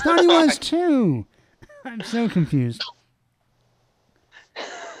 I thought he was too. I'm so confused.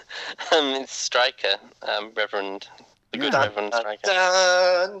 It's Stryker, Reverend. The good Reverend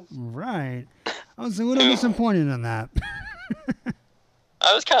Stryker. Right. I was a little disappointed in that.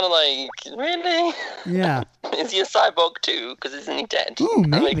 I was kind of like, really? Yeah. Is he a cyborg too? Because isn't he dead? Ooh,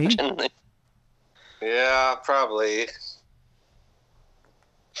 maybe. Yeah, probably.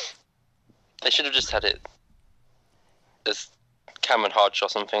 They should have just had it as Cameron Hodge or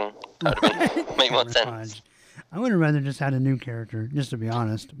something. That would have made more sense. Hodge. I would have rather just had a new character, just to be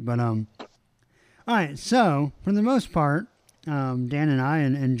honest. But alright, so for the most part, Dan and I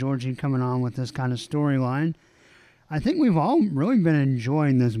and Georgie coming on with this kind of storyline, I think we've all really been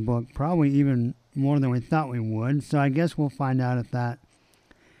enjoying this book, probably even more than we thought we would. So I guess we'll find out if that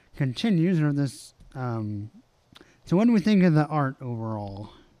continues or this. So what do we think of the art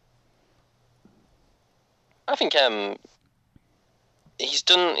overall? I think he's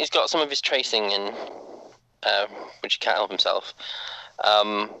got some of his tracing in, which he can't help himself.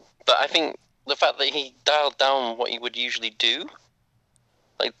 But I think the fact that he dialed down what he would usually do,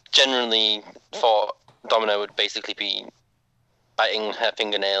 generally thought Domino would basically be biting her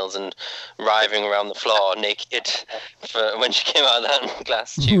fingernails and writhing around the floor naked for when she came out of that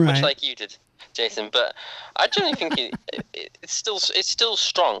glass tube, much like you did, Jason. But I generally think it's still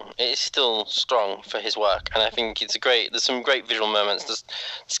strong. It is still strong for his work, and I think there's some great visual moments. The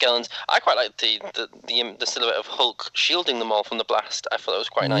skeletons. I quite like the silhouette of Hulk shielding them all from the blast. I thought it was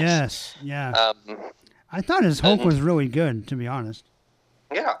quite nice. Yes, yeah. I thought his Hulk was really good, to be honest.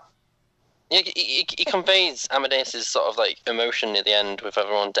 Yeah. Yeah, he conveys Amadeus's sort of emotion at the end with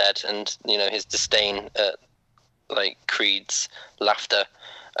everyone dead, and his disdain at Creed's laughter,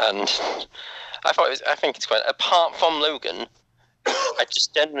 and I think it's quite. Apart from Logan, I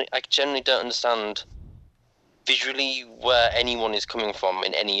generally don't understand visually where anyone is coming from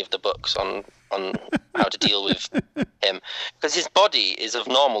in any of the books on how to deal with him, because his body is of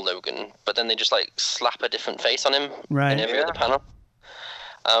normal Logan, but then they just slap a different face on him in every other panel.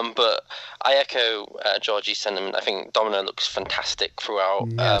 But I echo Georgie's sentiment. I think Domino looks fantastic throughout.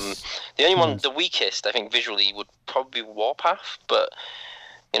 Yes. The only one, the weakest, I think visually would probably be Warpath, but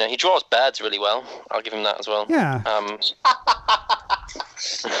he draws birds really well. I'll give him that as well. Yeah.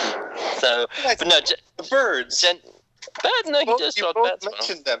 So, but no, the birds. Birds? No, he does draw birds. You both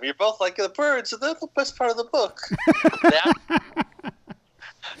mentioned them. You're both like the birds. They're the best part of the book.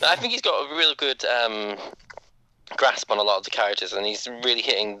 I think he's got a real good grasp on a lot of the characters, and he's really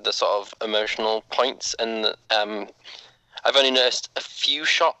hitting the sort of emotional points, and I've only noticed a few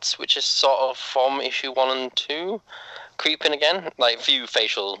shots, which is sort of from issue 1 and 2, creeping again. Like, a few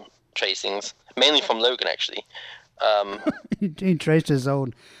facial tracings, mainly from Logan, actually. He traced his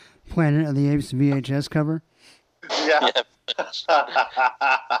old Planet of the Apes VHS cover. Yeah.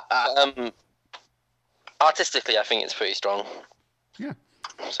 Artistically, I think it's pretty strong. Yeah.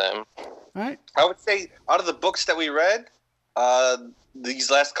 So, All right. I would say out of the books that we read, these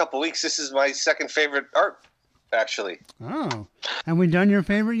last couple weeks, this is my second favorite art, actually. Oh. Have we done your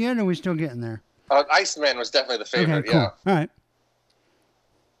favorite yet, or are we still getting there? Iceman was definitely the favorite, Okay, cool. yeah. All right.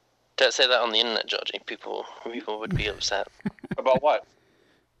 don't say that on the internet, Georgie. People would be upset. About what?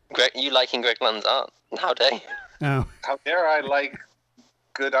 You liking Greg Land's art? How dare you? Oh. How dare I like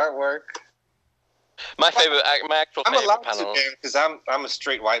good artwork? My actual I'm favorite allowed panel. to, because I'm a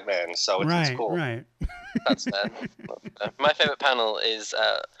straight white man, so it's Right, cool. right. That's fair. My favorite panel is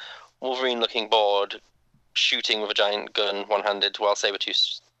Wolverine looking bored, shooting with a giant gun one-handed while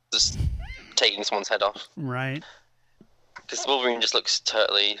Sabretooth's just taking someone's head off. Right. Because Wolverine just looks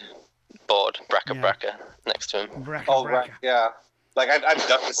totally bored, bracca next to him. Bracka, Oh, right, yeah. Like, I've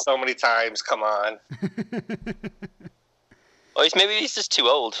done this so many times, come on. Or maybe he's just too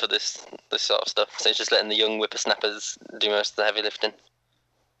old for this sort of stuff, so he's just letting the young whippersnappers do most of the heavy lifting.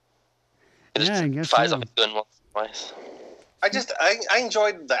 He Yeah, I guess fires so. off his gun once or twice. I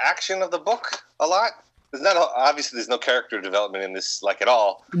enjoyed the action of the book a lot. Obviously there's no character development in this, like, at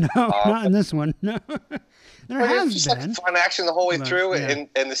all. No, not in this one. No. There But has it's just been. like fun action the whole way But, through, yeah.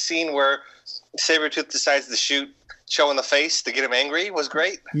 and the scene where Sabretooth decides to shoot Cho in the face to get him angry was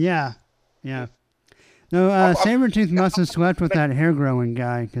great. Yeah. Yeah. No, Sabretooth must have slept with that hair growing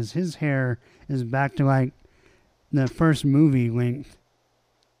guy, because his hair is back to, like, the first movie length.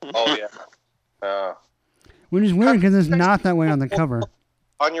 Oh, yeah. Which is weird, because it's not that way on the cover.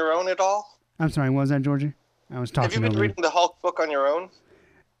 On your own at all? I'm sorry, what was that, Georgie? I was Have you talking been over you. reading the Hulk book on your own?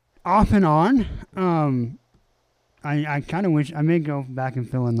 Off and on. I kind of wish I may go back and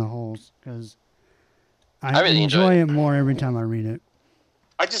fill in the holes, because I really enjoy enjoy it more every time I read it.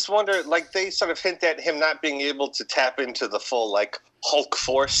 I just wonder, like, they sort of hint at him not being able to tap into the full, like, Hulk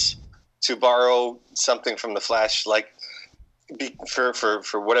force, to borrow something from the Flash, like, for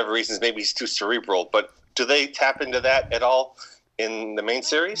whatever reasons, maybe he's too cerebral. But do they tap into that at all in the main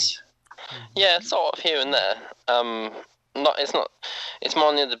series? Yeah, sort of here and there. It's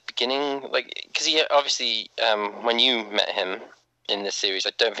more near the beginning, like, because he obviously, when you met him in this series,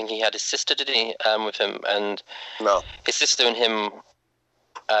 I don't think he had his sister, did he, with him, and No. his sister and him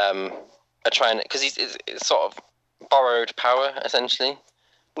are trying, because it's sort of borrowed power, essentially,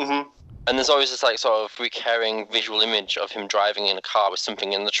 Mm-hmm. and there's always this, like, sort of recurring visual image of him driving in a car with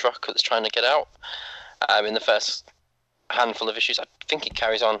something in the truck that's trying to get out, in the first handful of issues. I think it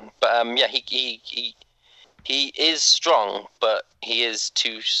carries on, but yeah, he is strong, but he is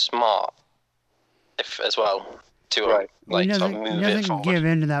too smart, as well, to Right. Well, he like sort of doesn't, move he it doesn't forward. give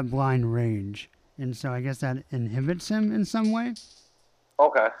in to that blind rage, and so I guess that inhibits him in some way.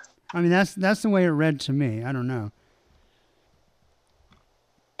 Okay. I mean, that's the way it read to me. I don't know.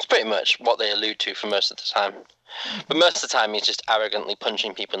 It's pretty much what they allude to for most of the time. But most of the time, he's just arrogantly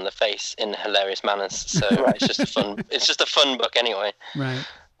punching people in the face in hilarious manners. So it's just a fun. It's just a fun book anyway. Right.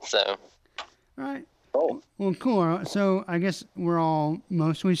 So All right. Oh. Well, cool. So I guess we're all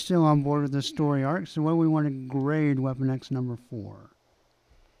mostly still on board with the story arc. So what do we want to grade Weapon X number 4?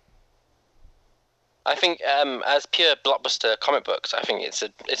 I think, as pure blockbuster comic books, I think it's a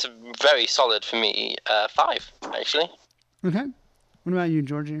very solid for me. 5 actually. Okay. What about you,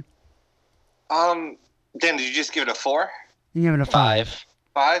 Georgie? Dan, did you just give it a 4? You give it a 5.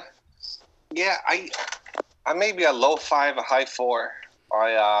 5? Yeah, I may be a low 5, a high 4.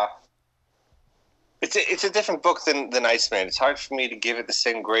 It's a different book than Iceman. It's hard for me to give it the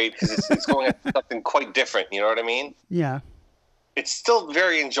same grade because it's going at something quite different. You know what I mean? Yeah. It's still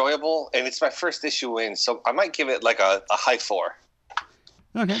very enjoyable, and it's my first issue in, so I might give it like a high 4.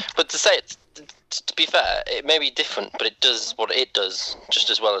 Okay. But to be fair, it may be different, but it does what it does just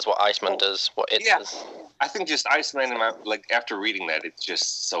as well as what Iceman does. What it Yeah. does. I think just Iceman, after reading that, it's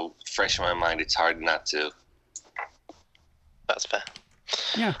just so fresh in my mind. It's hard not to. That's fair.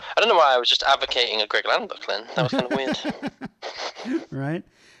 Yeah. I don't know why I was just advocating a Greg Land book then. That was kind of weird. Right.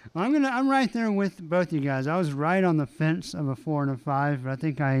 Well, I'm right there with both you guys. I was right on the fence of a 4 and a 5, but I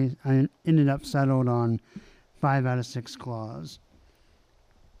think I ended up settled on 5 out of 6 claws.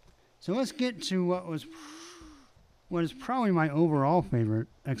 So let's get to what is probably my overall favorite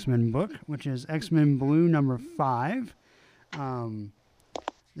X-Men book, which is X-Men Blue number 5.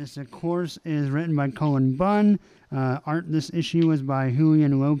 This, of course, is written by Cullen Bunn. Art this issue was by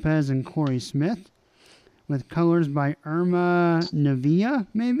Julian Lopez and Corey Smith, with colors by Irma Navia,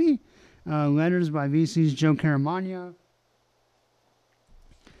 maybe? Letters by VC's Joe Caramagna.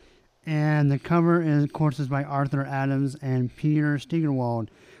 And the cover, is, of course, is by Arthur Adams and Peter Steigerwald,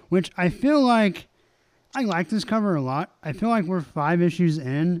 which I feel like, I like this cover a lot. I feel like we're 5 issues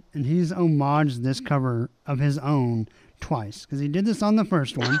in, and he's homaged this cover of his own twice, because he did this on the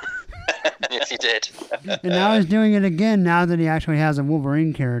first one. Yes, he did. And now he's doing it again now that he actually has a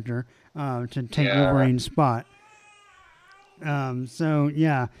Wolverine character to take Wolverine's spot. So,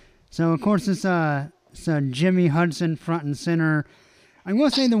 yeah. So, of course, it's Jimmy Hudson front and center. I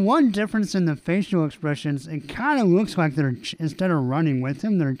will say the one difference in the facial expressions, it kind of looks like they're, instead of running with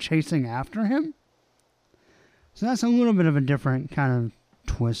him, they're chasing after him. So that's a little bit of a different kind of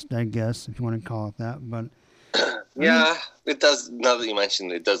twist, I guess, if you want to call it that. But yeah, it does. Now that you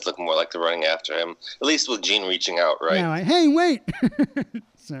mentioned it, it does look more like they're running after him. At least with Jean reaching out, right? Yeah, like, hey, wait!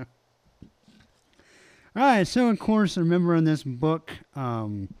 So, all right. So, of course, remember in this book,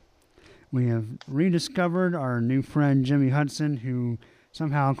 we have rediscovered our new friend Jimmy Hudson, who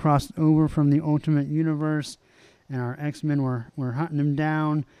somehow crossed over from the Ultimate Universe, and our X-Men were hunting him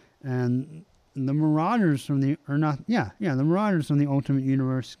down, and the Marauders from the the Marauders from the Ultimate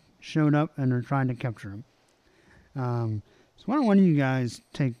Universe showed up and are trying to capture him. So why don't one of you guys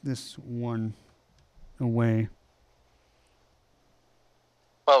take this one away?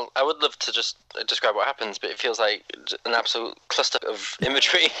 Well, I would love to just describe what happens, but it feels like an absolute cluster of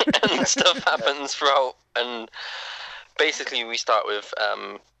imagery and stuff happens throughout. And basically, we start with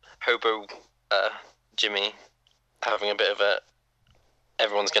Hobo Jimmy having a bit of a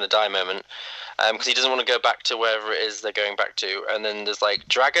everyone's going to die moment, because he doesn't want to go back to wherever it is they're going back to. And then there's like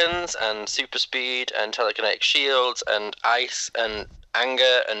dragons and super speed and telekinetic shields and ice and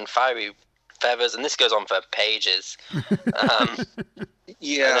anger and fiery feathers, and this goes on for pages.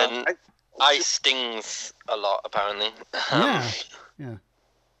 Yeah. And then ice stings a lot, apparently. Yeah.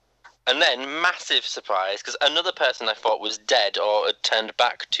 And then, massive surprise, because another person I thought was dead or had turned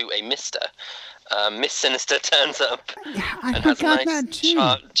back to a Mister. Miss Sinister turns up and has a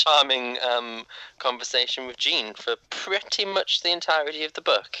nice, charming conversation with Jean for pretty much the entirety of the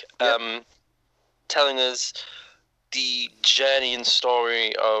book, telling us the journey and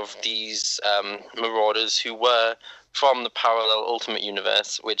story of these marauders who were from the parallel Ultimate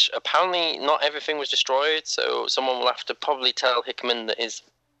Universe, which apparently not everything was destroyed, so someone will have to probably tell Hickman that his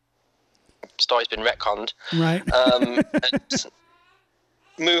story's been retconned. Right.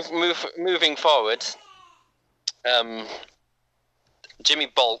 Moving forward, Jimmy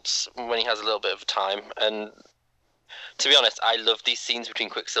bolts when he has a little bit of time, and to be honest, I love these scenes between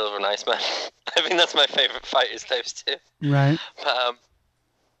Quicksilver and Iceman. I think that's my favourite fight, is those two. Right.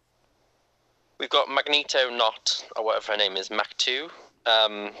 We've got Magneto Not, or whatever her name is, Mac 2,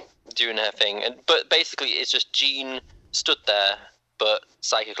 doing her thing. But basically, it's just Jean stood there, but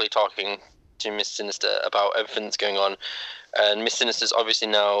psychically talking to Miss Sinister about everything that's going on. And Miss Sinister's obviously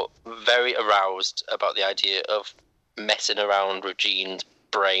now very aroused about the idea of messing around with Jean's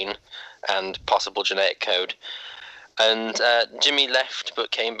brain and possible genetic code. And Jimmy left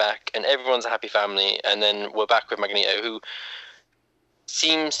but came back, and everyone's a happy family. And then we're back with Magneto, who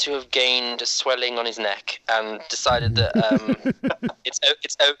seems to have gained a swelling on his neck and decided that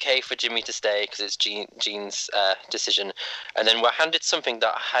it's okay for Jimmy to stay because it's Jean's decision. And then we're handed something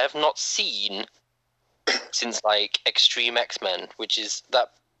that I have not seen since like Extreme X-Men, which is that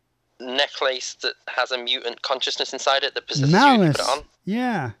necklace that has a mutant consciousness inside it that possesses you when you put it on.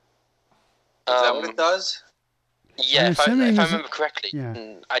 Yeah. Is that what it does? Yeah, if I remember correctly. Yeah.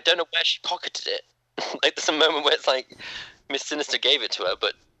 I don't know where she pocketed it. Like, there's a moment where it's like Miss Sinister gave it to her,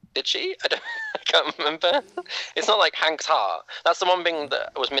 but did she? I can't remember. It's not like Hank's heart. That's the one thing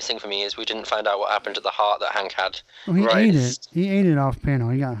that was missing for me, is we didn't find out what happened to the heart that Hank had. Oh, he ate it. He ate it off panel.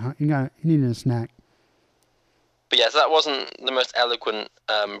 He needed a snack. But yes, that wasn't the most eloquent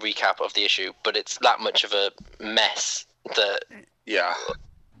recap of the issue, but it's that much of a mess that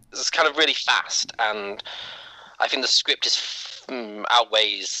it's kind of really fast, and I think the script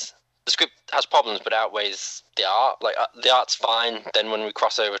outweighs. The script has problems, but outweighs the art. Like, the art's fine. Then when we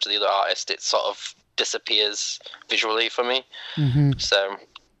cross over to the other artist, it sort of disappears visually for me. Mm-hmm. So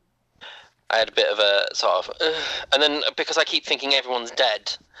I had a bit of a sort of... and then because I keep thinking everyone's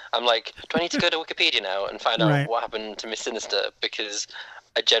dead, I'm like, do I need to go to Wikipedia now and find out what happened to Miss Sinister? Because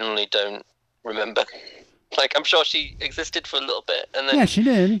I generally don't remember. Like, I'm sure she existed for a little bit, and then... Yeah, she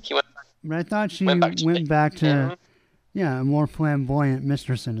did. He went back, but I thought she went back to... Yeah, a more flamboyant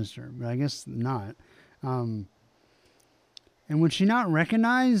Mr. Sinister, but I guess not. And would she not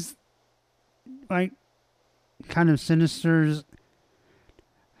recognize, like, kind of Sinister's...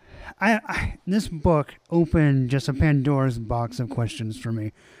 this book opened just a Pandora's box of questions for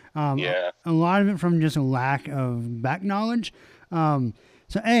me. Yeah. A lot of it from just a lack of back knowledge.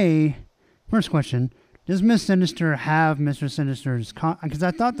 First question: does Miss Sinister have Mr. Sinister's? Because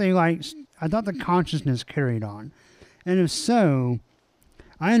I thought the consciousness carried on, and if so,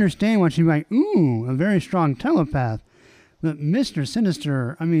 I understand why she'd be like, ooh, a very strong telepath. But Mr.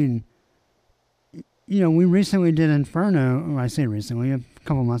 Sinister, I mean, we recently did Inferno, or I say recently, a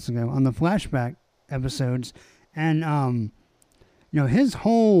couple months ago, on the flashback episodes, and his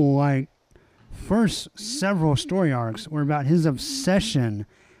whole first several story arcs were about his obsession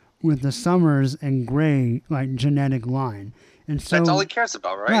with the Summers and Gray genetic line. And so that's all he cares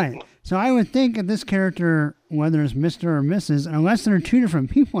about, right? Right. So I would think that this character, whether it's Mr. or Mrs., unless they're two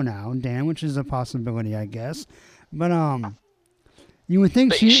different people now, Dan, which is a possibility, I guess. But you would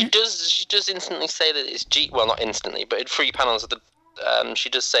think but she does instantly say that it's Jean. Well, not instantly, but in 3 panels of the she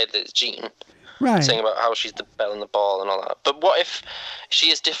does say that it's Jean. Right. Saying about how she's the belle and the ball and all that. But what if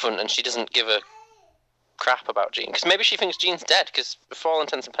she is different and she doesn't give a crap about Jean? Because maybe she thinks Jean's dead. Because for all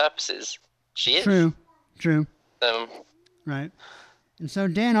intents and purposes, she is. True. Right. And so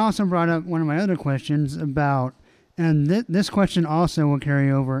Dan also brought up one of my other questions about, and this question also will carry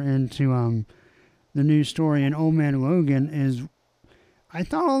over into the new story in Old Man Logan. Is I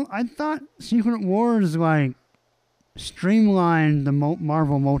thought Secret Wars streamlined the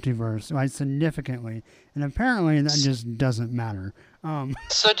Marvel multiverse significantly, and apparently that just doesn't matter.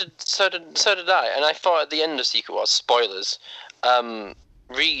 So did I, and I thought at the end of Secret Wars, spoilers,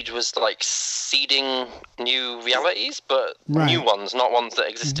 Reed was seeding new realities, but new ones, not ones that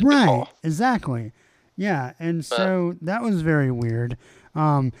existed before. Exactly. Yeah, and so that was very weird.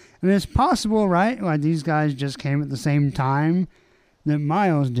 I mean, it's possible, right? These guys just came at the same time that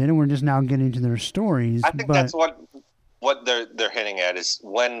Miles did, and we're just now getting to their stories. I think that's what they're hinting at is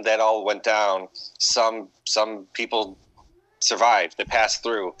when that all went down, some people survived. They passed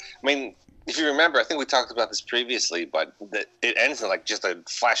through. I mean, if you remember, I think we talked about this previously, but it ends in just a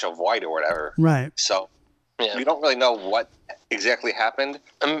flash of white or whatever. Right. So we don't really know what exactly happened.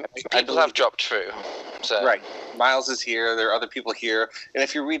 People have dropped through. So. Right. Miles is here. There are other people here. And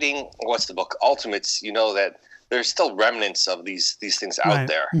if you're reading, what's the book? Ultimates, you know that there's still remnants of these things out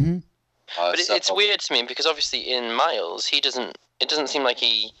there. Mm-hmm. But it's weird to me because obviously in Miles, it doesn't seem like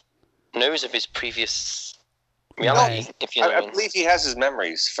he knows of his previous reality. Right. If you know I believe he has his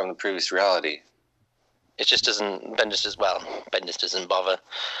memories from the previous reality. It just doesn't. Bendis doesn't bother.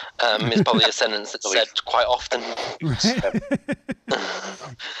 It's probably a sentence that's said quite often.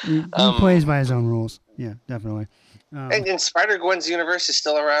 He plays by his own rules. Yeah, definitely. And Spider-Gwen's universe is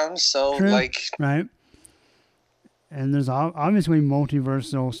still around, so true. Right. And there's obviously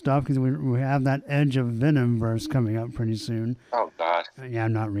multiversal stuff because we have that Edge of Venom verse coming up pretty soon. Oh God. Yeah,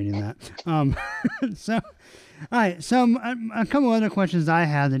 I'm not reading that. So, all right. So a couple other questions I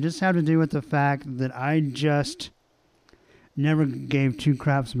had that just have to do with the fact that I just never gave two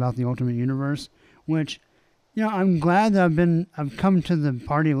craps about the Ultimate Universe, which, I'm glad that I've come to the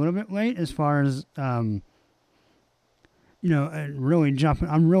party a little bit late as far as really jumping.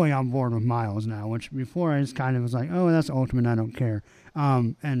 I'm really on board with Miles now, which before I just kind of was like, oh, that's Ultimate, I don't care.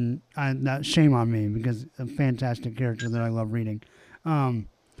 And that's shame on me because a fantastic character that I love reading.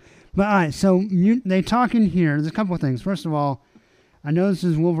 But all right, so they talk in here. There's a couple of things. First of all, I know this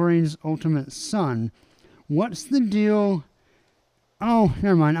is Wolverine's ultimate son. What's the deal? Oh,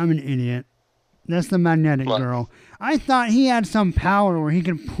 never mind. I'm an idiot. That's the magnetic girl. I thought he had some power where he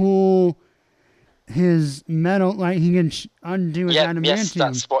could pull his metal, he can undo his adamantium. Yes,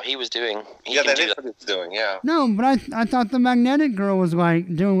 that's what he was doing. That is what he's doing, yeah. No, but I thought the magnetic girl was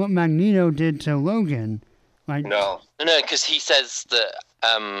doing what Magneto did to Logan. No, because he says that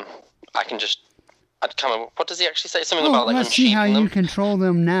I can't remember. What does he actually say? Something about let's see how you control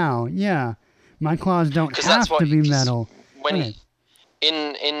them now. Yeah, my claws don't have to be metal. When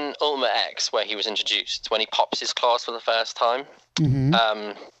in Ultimate X, where he was introduced, when he pops his claws for the first time,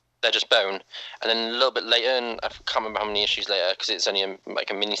 they're just bone, and then a little bit later, and I can't remember how many issues later because it's only a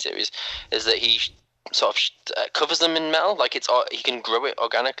mini series, is that he sort of covers them in metal, he can grow it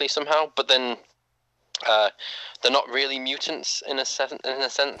organically somehow, but then they're not really mutants in a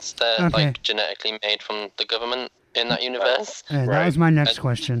sense. They're genetically made from the government in that universe. That was my next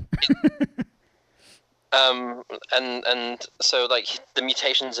question. And so the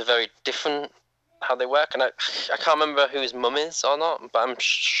mutations are very different how they work, and I can't remember who his mum is or not, but I'm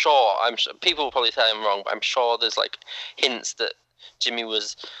sure people will probably say I'm wrong, but I'm sure there's hints that Jimmy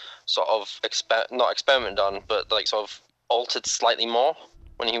was sort of not experimented on, but sort of altered slightly more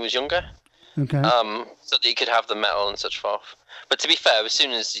when he was younger. Okay. So that he could have the metal and such forth. But to be fair, as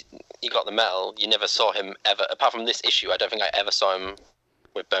soon as he got the medal, you never saw him ever. Apart from this issue, I don't think I ever saw him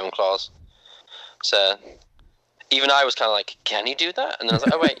with bone claws. So even I was kind of like, can he do that? And then I was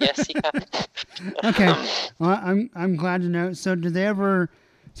like, oh wait, yes, he can. Okay. Well, I'm glad to know. So did they ever?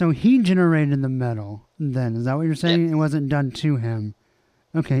 So he generated the medal. Then is that what you're saying? Yeah. It wasn't done to him.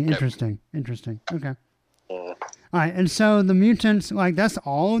 Okay. Interesting. Interesting. Okay. All right. And so the mutants, like that's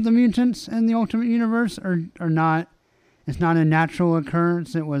all of the mutants in the Ultimate Universe, are not. It's not a natural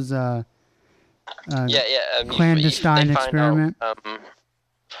occurrence. It was clandestine experiment.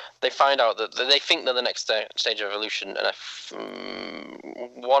 They find out that they think they're the next stage of evolution, and I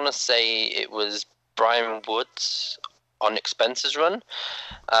want to say it was Brian Woods on Nick Spencer's run,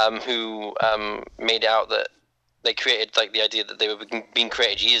 who made out that they created like the idea that they were being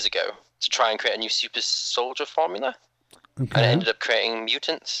created years ago to try and create a new super soldier formula, and it ended up creating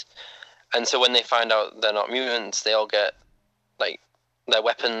mutants. And so when they find out they're not mutants, they all get like their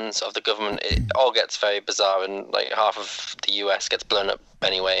weapons of the government. It all gets very bizarre, and like half of the US gets blown up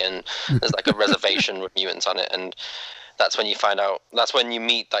anyway, and there's like a reservation with mutants on it, and that's when you find out. That's when you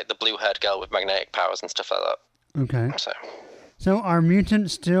meet like the blue-haired girl with magnetic powers and stuff like that. Okay. So are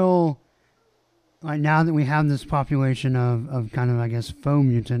mutants still, like now that we have this population of kind of, I guess, faux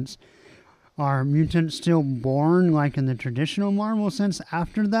mutants, are mutants still born like in the traditional Marvel sense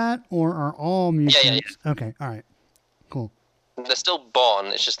after that, or are all mutants? Yeah. Okay, all right, cool. They're still born.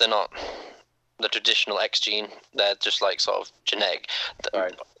 It's just they're not the traditional X gene. They're just like sort of genetic.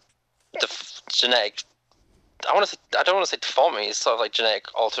 Genetic. I don't want to say deformity. It's sort of like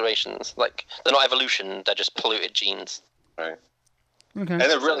genetic alterations. Like they're not evolution. They're just polluted genes. Right. Okay. And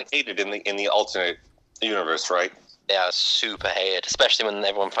they're really hated in the alternate universe, right? They are super hated, especially when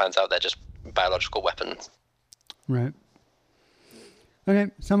everyone finds out they're just biological weapons. Right.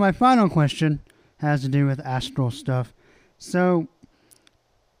 Okay, so my final question has to do with astral stuff. So,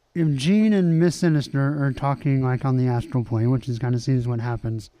 if Jean and Miss Sinister are talking like on the astral plane, which is kind of seems what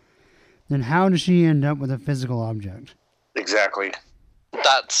happens, then how does she end up with a physical object? Exactly.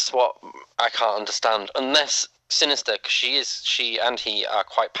 That's what I can't understand. Unless Sinister, because she and he are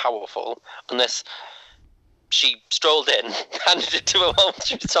quite powerful, unless she strolled in, handed it to her while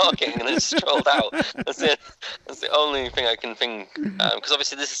she was talking, and then strolled out. That's it. That's the only thing I can think. Because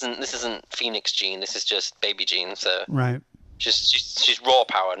obviously this isn't Phoenix Jean. This is just Baby Jean. So right. She's raw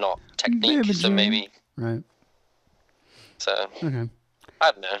power, not technique. Baby so Jean. maybe. Right. So Okay.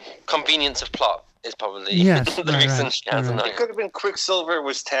 I don't know. Convenience of plot is probably Yes, the right, reason right, she has right. a It knife. could have been Quicksilver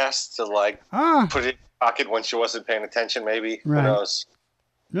was tasked to like put it in her pocket when she wasn't paying attention. Maybe. Right. Who knows?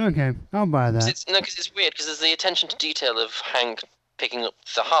 Okay, I'll buy that. Because it's weird. Because there's the attention to detail of Hank picking up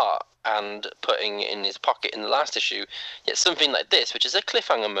the heart and putting it in his pocket in the last issue. Yet something like this, which is a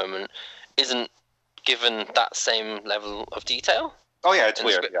cliffhanger moment, isn't given that same level of detail. Oh yeah, it's in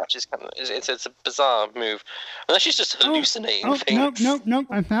the weird. script, Yeah. which is kind of, it's a bizarre move. Unless she's just hallucinating things. Nope.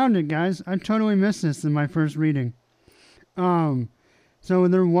 I found it, guys. I totally missed this in my first reading. So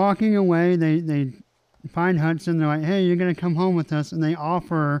they're walking away. They find Hudson. They're like, "Hey, you're gonna come home with us," and they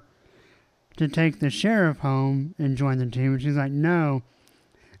offer to take the sheriff home and join the team. And she's like, "No."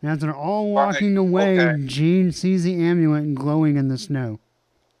 And as they're all walking away, Jean sees the amulet glowing in the snow.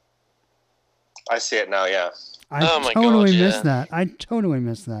 I see it now. Yeah. I Oh my totally God, yeah. missed that. I totally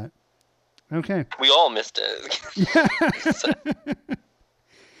missed that. Okay. We all missed it.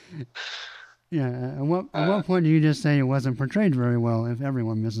 Yeah. At what point do you just say it wasn't portrayed very well if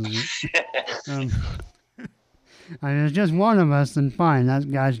everyone misses it? I mean, it's just one of us, then fine.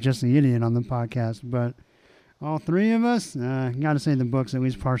 That guy's just the idiot on the podcast. But all three of us, got to say the book's at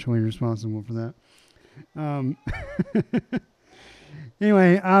least partially responsible for that.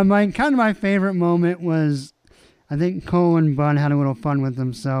 Anyway, my favorite moment was, I think Cole and Bud had a little fun with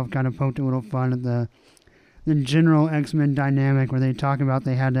themselves, kind of poked a little fun at the general X-Men dynamic where they talk about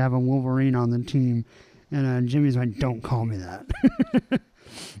they had to have a Wolverine on the team. And Jimmy's like, "Don't call me that."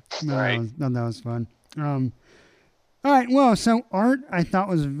 Right. That was fun. All right, well, so art I thought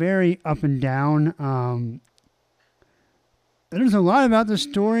was very up and down. There's a lot about the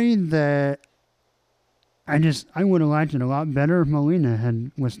story that I would have liked it a lot better if Molina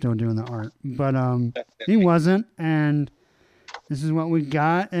was still doing the art, but he wasn't, and this is what we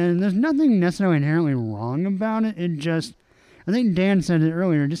got, and there's nothing necessarily inherently wrong about it. It just, I think Dan said it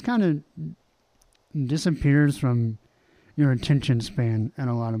earlier, it just kind of disappears from your attention span at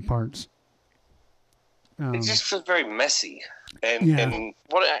a lot of parts. It just feels very messy, and Yeah. and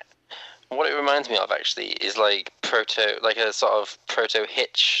What it reminds me of actually is like a sort of proto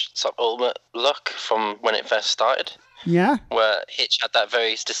Hitch sort of ultimate look from when it first started. Yeah. Where Hitch had that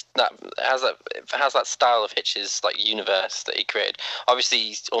has that style of Hitch's like universe that he created.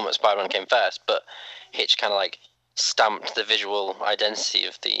 Obviously, Ultimate Spider-Man came first, but Hitch kind of like stamped the visual identity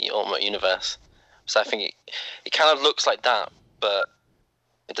of the Ultimate Universe. So I think it kind of looks like that, but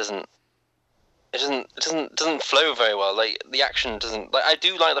it doesn't flow very well. Like the action doesn't. Like I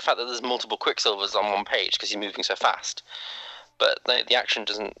do like the fact that there's multiple Quicksilvers on one page because you're moving so fast, but the action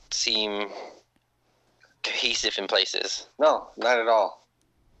doesn't seem cohesive in places. No, not at all.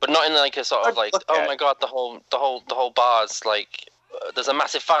 But not in like a sort of like, oh my god, the whole bar's like there's a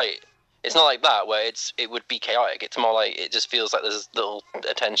massive fight. It's not like that where it would be chaotic. It's more like it just feels like there's little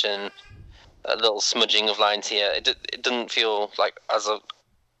attention, a little smudging of lines here. It doesn't feel like as a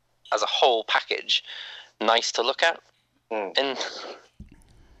whole package nice to look at. And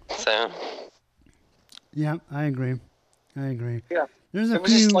so yeah, I agree. Yeah. There's it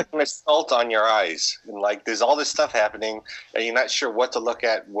was just like an assault on your eyes, and like there's all this stuff happening, and you're not sure what to look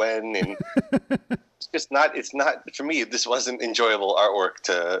at when, and it's just not. It's not for me. This wasn't enjoyable artwork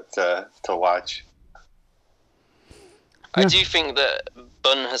to watch. I do think that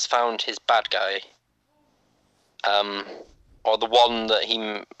Bunn has found his bad guy, or the one that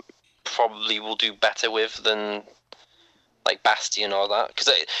he probably will do better with than like Bastion or that,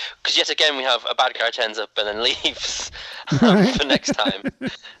 because yet again we have a bad guy turns up and then leaves for next time.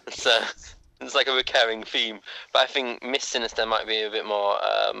 So it's like a recurring theme. But I think Miss Sinister might be a bit more,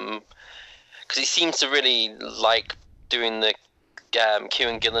 because he seems to really like doing the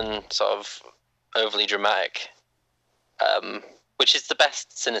Kieran Gillen sort of overly dramatic, which is the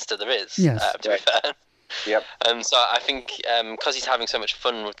best Sinister there is. Yes. To be fair. Yep. So I think because he's having so much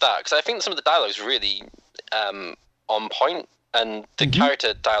fun with that, because I think some of the dialogue is really on point, and the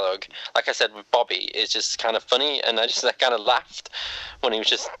character dialogue, like I said with Bobby, is just kind of funny, and I kind of laughed when he was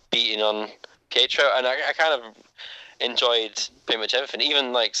just beating on Pietro, and I kind of enjoyed pretty much everything,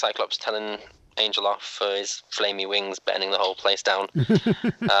 even like Cyclops telling Angel off for his flamey wings burning the whole place down.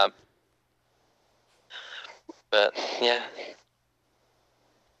 But yeah.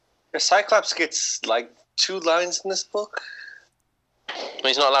 Cyclops gets like 2 lines in this book. Well,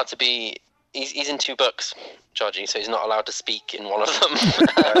 he's not allowed to be. He's in 2 books, Georgie, so he's not allowed to speak in one of them.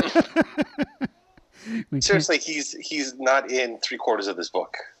 Seriously, he's not in 3/4 of this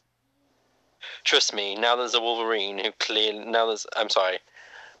book. Trust me. Now there's a Wolverine who clearly. I'm sorry,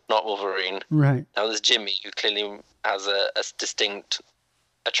 not Wolverine. Right. Now there's Jimmy who clearly has a distinct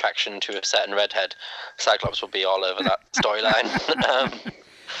attraction to a certain redhead. Cyclops will be all over that storyline.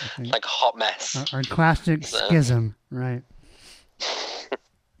 Like a hot mess. Our classic schism, right?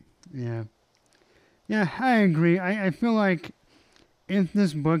 Yeah. Yeah, I agree. I feel like if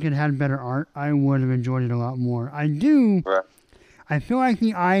this book had better art, I would have enjoyed it a lot more. I do. Right. I feel like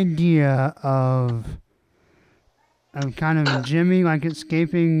the idea of kind of Jimmy like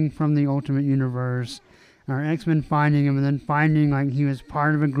escaping from the Ultimate Universe, or X-Men finding him, and then finding like he was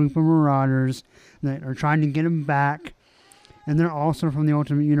part of a group of marauders that are trying to get him back, and they're also from the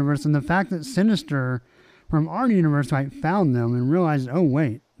Ultimate Universe, and the fact that Sinister from our universe like found them and realized, oh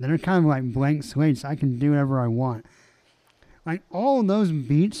wait, they're kind of like blank slates. I can do whatever I want. Like all of those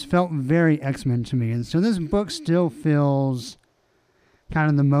beats felt very X-Men to me, and so this book still feels kind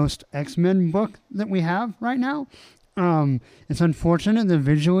of the most X-Men book that we have right now. It's unfortunate that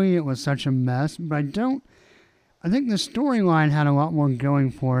visually it was such a mess, but I think the storyline had a lot more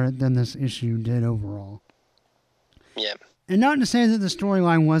going for it than this issue did overall. Yeah. And not to say that the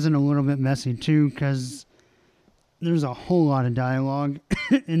storyline wasn't a little bit messy too, because there's a whole lot of dialogue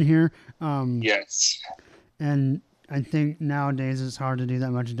in here. Yes. And I think nowadays it's hard to do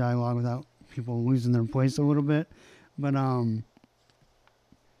that much dialogue without people losing their place a little bit. But,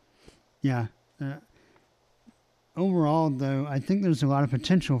 yeah. Overall, though, I think there's a lot of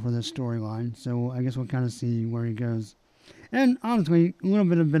potential for this storyline. So I guess we'll kind of see where he goes. And honestly, a little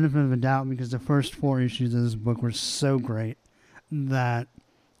bit of benefit of a doubt, because the first 4 issues of this book were so great that,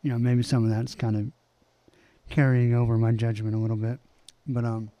 maybe some of that's kind of carrying over my judgment a little bit. But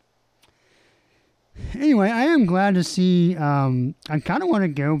anyway, I am glad to see, I kind of want to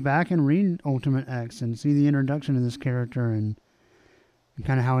go back and read Ultimate X and see the introduction of this character and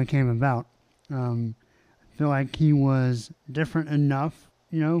kind of how he came about. I feel like he was different enough,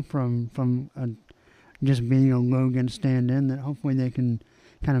 from just being a Logan stand-in, that hopefully they can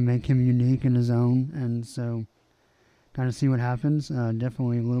kind of make him unique in his own, and so kind of see what happens.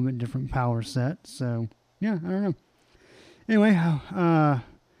 Definitely a little bit different power set, so yeah, I don't know. Anyway, why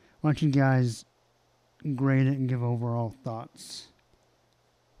don't you guys grade it and give overall thoughts?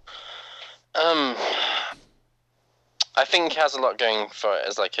 I think it has a lot going for it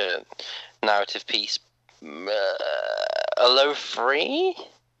as like a narrative piece, a low 3,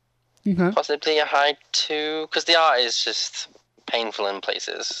 Okay. possibly a high 2, because the art is just painful in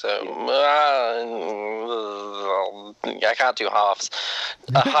places. So I can't do halves.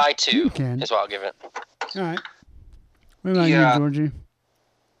 A high You 2 can. is what I'll give it. All right. What about Yeah. you, Georgie?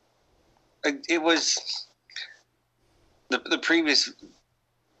 It was the previous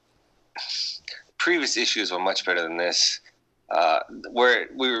issues were much better than this. Where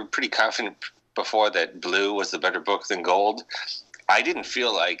we were pretty confident before that Blue was the better book than Gold. I didn't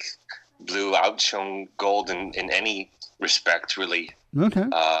feel like Blue outshone Gold in any respect, really. Okay.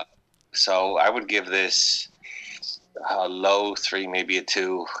 So I would give this a low 3, maybe a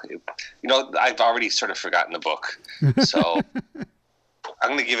 2. I've already sort of forgotten the book, so I'm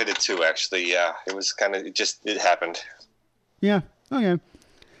going to give it a 2. Actually, yeah, it was it happened. Yeah. Okay.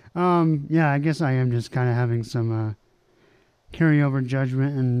 Yeah, I guess I am just kind of having some carryover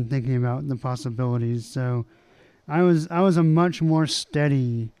judgment and thinking about the possibilities. So I was a much more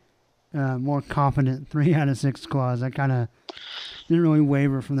steady, more confident 3 out of 6 claws. I kind of didn't really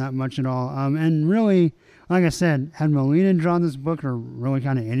waver from that much at all. And really, like I said, had Molina drawn this book, or really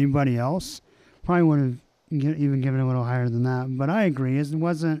kind of anybody else, probably would have even given it a little higher than that. But I agree, it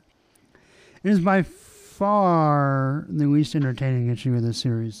is by far the least entertaining issue of the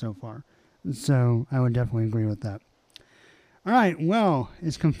series so far. So I would definitely agree with that. All right, well,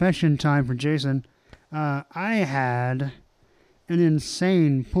 it's confession time for Jason. I had an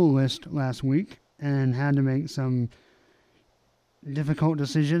insane pull list last week and had to make some difficult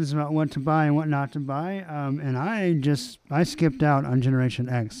decisions about what to buy and what not to buy. And I skipped out on Generation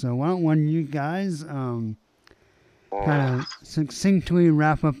X. So why don't one of you guys kind of succinctly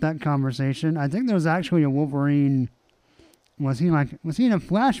wrap up that conversation? I think there was actually a Wolverine. Was he in a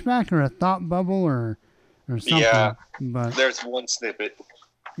flashback or a thought bubble or something? Yeah, but there's one snippet.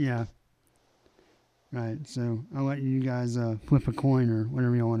 yeah. Right, so I'll let you guys flip a coin or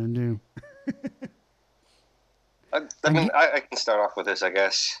whatever you want to do. I can start off with this, I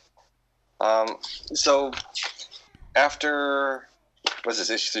guess. So after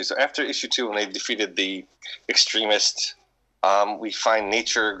issue 3? So after issue 2, when they defeated the extremist, we find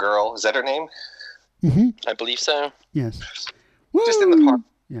Nature Girl. Is that her name? Mm-hmm. I believe so. Yes. Just in the park,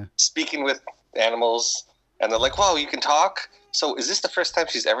 Yeah. speaking with animals, and they're like, "Wow, you can talk." So is this the first time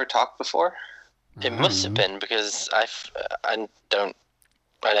she's ever talked before? It must have been, because I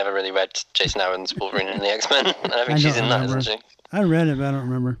never really read Jason Aaron's Wolverine and the X-Men. And I think she's in that, isn't she? I read it, but I don't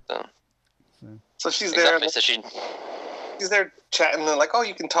remember. So she's there. Exactly. So She's there chatting, and they're like, "Oh,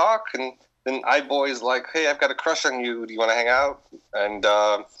 you can talk." And then Eye-Boy's like, "Hey, I've got a crush on you. Do you want to hang out?" And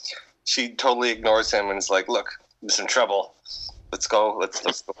she totally ignores him and is like, "Look, I'm in trouble. Let's go.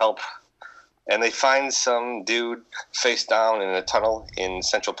 Let's go help." And they find some dude face down in a tunnel in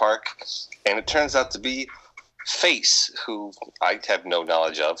Central Park, and it turns out to be Face, who I have no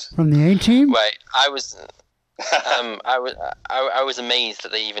knowledge of. From the A-Team? Right, I was amazed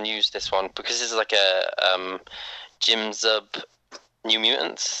that they even used this one, because this is like a Jim Zub New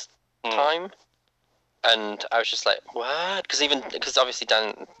Mutants time, and I was just like, what? Because obviously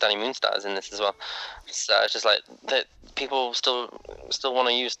Danny Moonstar is in this as well, so I was just like, that people still want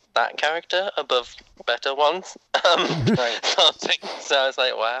to use that character above better ones. Right. So I was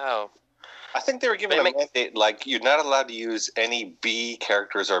like, wow. I think they were given a mandate, like, you're not allowed to use any B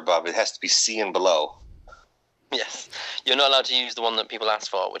characters or above. It has to be C and below. Yes, you're not allowed to use the one that people ask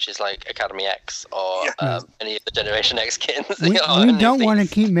for, which is like Academy X or any of the Generation X kids. We don't want to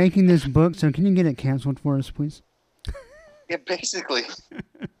keep making this book, so can you get it canceled for us, please? Yeah, basically.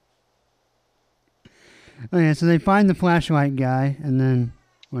 Okay, so they find the flashlight guy, and then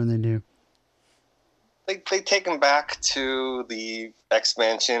what do? They take him back to the X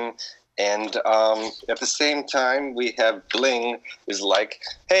Mansion, and at the same time, we have Bling is like,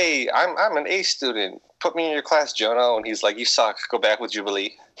 "Hey, I'm an A student. Put me in your class, Jono." And he's like, "You suck. Go back with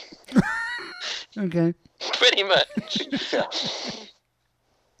Jubilee." Okay. Pretty much. Yeah.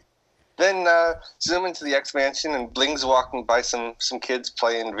 Then zoom into the X Mansion, and Bling's walking by some kids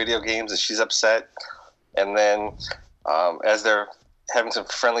playing video games, and she's upset. And then as they're having some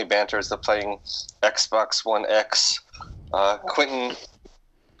friendly banter as they're playing Xbox One X, Quentin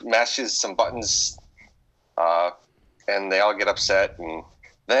mashes some buttons, and they all get upset. And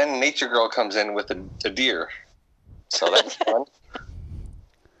then Nature Girl comes in with a deer. So that's fun.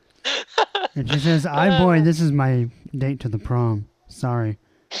 And she says, "Boy, this is my date to the prom. Sorry."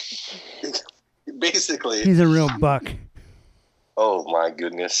 Basically. He's a real buck. Oh my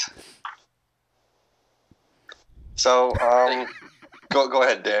goodness. So, go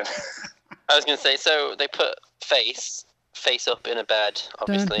ahead, Dan. I was going to say, so they put Face face up in a bed,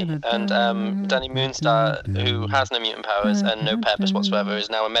 obviously, and Danny Moonstar, who has no mutant powers and no purpose whatsoever, is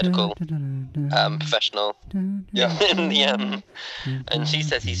now a medical professional. Yeah. in the and she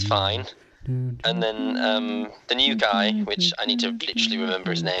says he's fine. And then the new guy, which I need to literally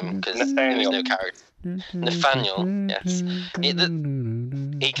remember his name because there was no character. Nathaniel, yes.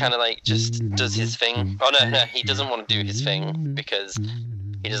 He kind of like just does his thing. Oh no, he doesn't want to do his thing because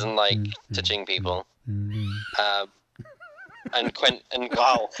he doesn't like touching people. And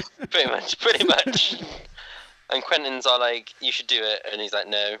Wow. pretty much. And Quentin's are like, you should do it, and he's like,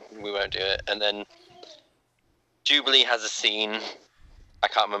 no, we won't do it. And then Jubilee has a scene. I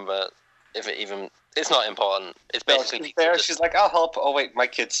can't remember if it even. It's not important. It's basically she's there. She's like, I'll help. Oh wait, my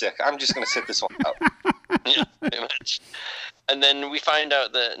kid's sick. I'm just gonna sit this one out. Yeah, pretty much. And then we find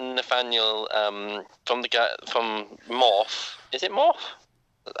out that Nathaniel, from the guy from Morph, is it Morph?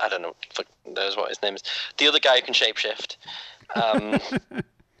 I don't know. Fuck knows what his name is. The other guy who can shapeshift.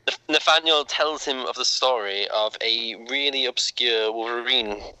 Nathaniel tells him of the story of a really obscure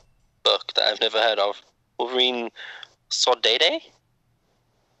Wolverine book that I've never heard of. Wolverine Sordade?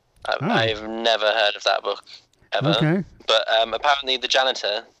 I've never heard of that book ever. Okay. But apparently the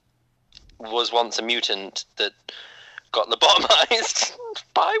janitor was once a mutant that got lobotomized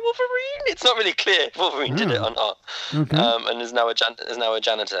by Wolverine. It's not really clear if Wolverine did it or not. Okay. And is now a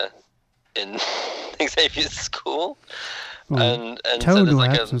janitor in Xavier's school. Well, and Toad so there's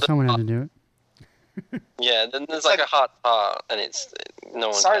like left, so someone had to do it. Yeah, then there's like a hard part, and it's no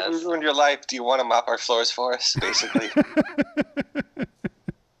one Sorry cares. we ruined your life. Do you want to mop our floors for us? Basically.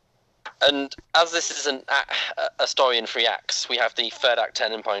 And as this is a story in 3 acts, we have the third act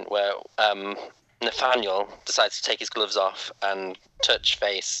turning point where Nathaniel decides to take his gloves off and touch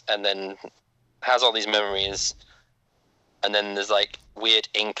Face, and then has all these memories, and then there's like weird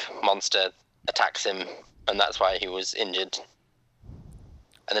ink monster attacks him, and that's why he was injured.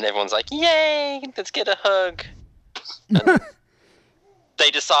 And then everyone's like, "Yay! Let's get a hug." And they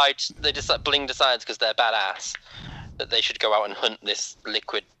decide. Bling decides because they're badass that they should go out and hunt this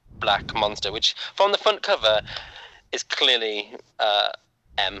liquid black monster, which from the front cover is clearly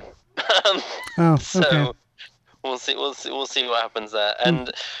M. Oh, So okay. we'll see what happens there.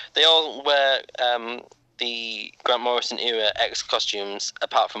 And they all wear the Grant Morrison era X costumes,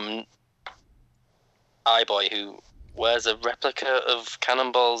 apart from Eye-Boy, who wears a replica of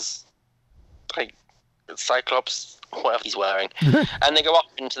Cannonball's like Cyclops, whatever he's wearing. And they go off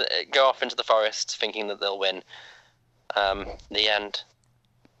into the forest, thinking that they'll win. The end.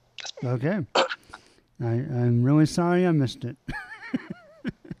 Okay. I'm really sorry I missed it.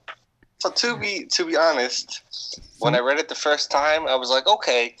 So to be honest, when I read it the first time, I was like,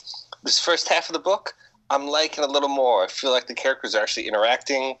 okay, this first half of the book, I'm liking a little more. I feel like the characters are actually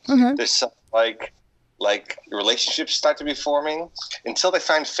interacting. Okay. There's some like relationships start to be forming until they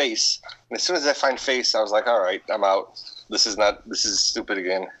find Face. And as soon as I find Face, I was like, all right, I'm out. This is stupid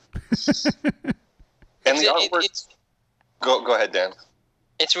again. And the artwork. Go ahead, Dan.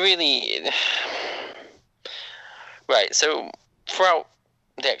 It's really right. So throughout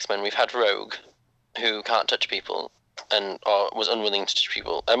the X-Men, we've had Rogue, who can't touch people or was unwilling to touch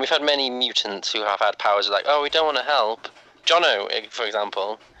people, and we've had many mutants who have had powers like, oh, we don't want to help. Jono, for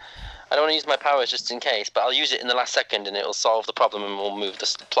example, I don't want to use my powers just in case, but I'll use it in the last second, and it'll solve the problem, and we'll move the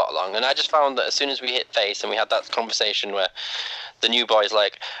plot along. And I just found that as soon as we hit Face, and we had that conversation where the new boy's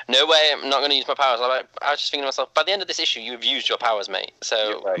like, no way, I'm not going to use my powers. I was just thinking to myself, by the end of this issue, you've used your powers, mate.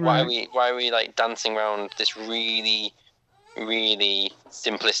 So right. why are we like dancing around this really, really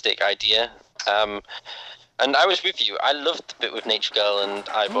simplistic idea? And I was with you. I loved the bit with Nature Girl and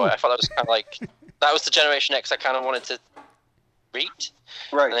Eye-Boy. I thought that was kind of like, that was the Generation X I kind of wanted to read.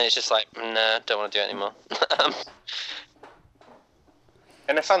 Right. And then it's just like, nah, don't want to do it anymore.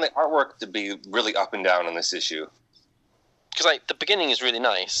 And I found the artwork to be really up and down in this issue. Because like the beginning is really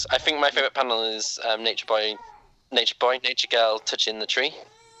nice. I think my favorite panel is Nature Girl touching the tree.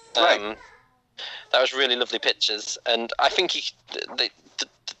 Right. That was really lovely pictures, and I think the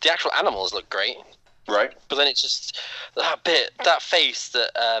actual animals look great. Right. But then it's just that face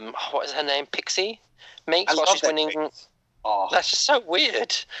that what is her name, Pixie, makes I while love she's that winning. face. Oh. That's just so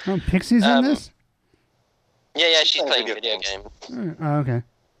weird. Oh, Pixie's in this? Yeah, She's she's playing playing video video games. game. Oh, okay.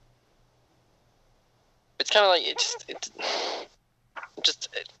 It's kind of like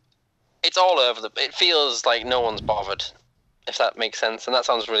it's all over it feels like no one's bothered, if that makes sense, and that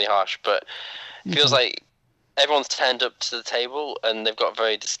sounds really harsh, but it feels like everyone's turned up to the table and they've got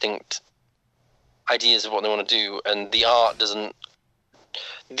very distinct ideas of what they want to do, and the art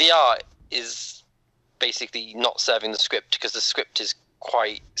is basically not serving the script because the script is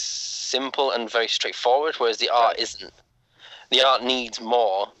quite simple and very straightforward, whereas the art isn't. the art needs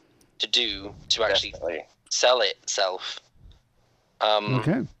more to do to actually Definitely. sell itself.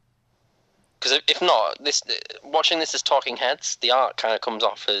 Okay. Because if not, watching this as talking heads, the art kind of comes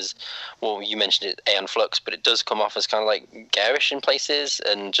off as, well, you mentioned it, Aeon Flux, but it does come off as kind of like garish in places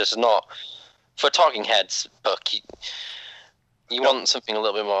and just not for a talking heads book. You want something a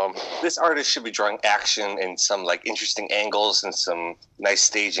little bit more. This artist should be drawing action and some like interesting angles and some nice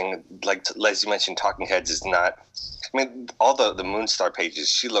staging. Like as you mentioned, Talking Heads is not. I mean, all the Moonstar pages,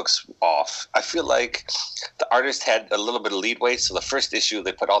 she looks off. I feel like the artist had a little bit of leadway. So the first issue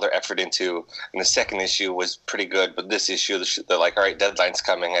they put all their effort into, and the second issue was pretty good. But this issue, they're like, all right, deadline's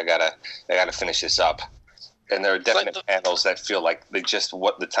coming. I gotta finish this up. And there are definite panels that feel like they just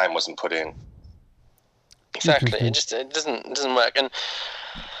what the time wasn't put in. Exactly. It doesn't work, and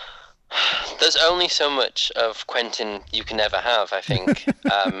there's only so much of Quentin you can ever have, I think,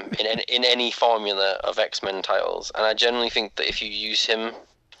 in any formula of X-Men titles. And I generally think that if you use him,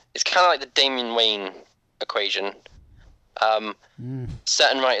 it's kind of like the Damian Wayne equation.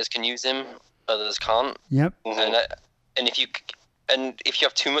 Certain writers can use him, others can't. Yep. And if you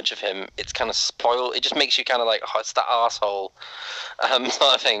have too much of him, it's kind of spoiled. It just makes you kind of like, oh, it's that arsehole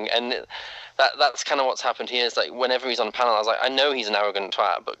sort of thing. And that's kind of what's happened here. Is like whenever he's on a panel, I was like, I know he's an arrogant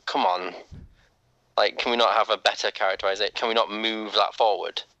twat, but come on, like, can we not have a better characterization? Can we not move that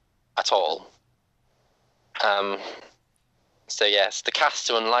forward at all? So yes, the casts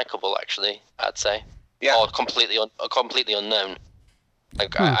are unlikable, actually, I'd say. Yeah. Or completely unknown.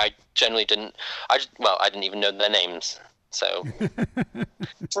 Like I generally didn't. I didn't even know their names. So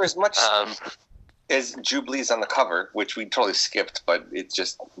for as much as Jubilee's on the cover, which we totally skipped, but it's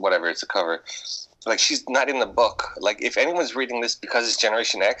just whatever. It's a cover. Like, she's not in the book. Like, if anyone's reading this because it's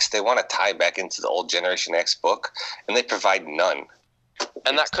Generation X, they want to tie back into the old Generation X book, and they provide none.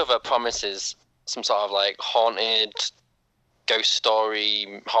 And that cover promises some sort of like haunted ghost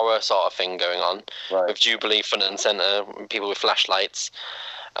story horror sort of thing going on, Right. with Jubilee front and center, people with flashlights,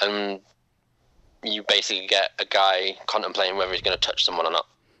 and you basically get a guy contemplating whether he's going to touch someone or not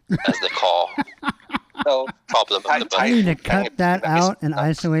as the core So problem of the book. I need to cut that out and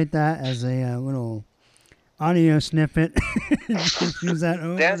isolate that as a little audio snippet. Just use that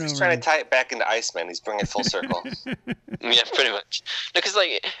over Dan's and just over. trying to tie it back into Iceman. He's bringing it full circle. Yeah, pretty much. Because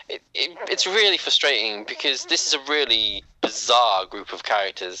like it's really frustrating because this is a really bizarre group of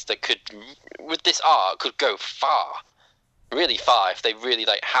characters that could, with this art, could go far, really far if they really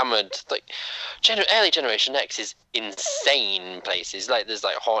like hammered. Like early Generation X is insane places. Like there's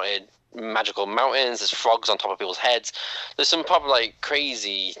like haunted magical mountains. There's frogs on top of people's heads. There's some probably like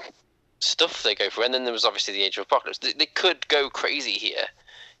crazy stuff they go through, and then there was obviously the Age of Apocalypse. They could go crazy here,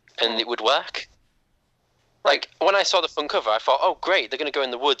 and it would work. Like when I saw the front cover, I thought, "Oh, great! They're going to go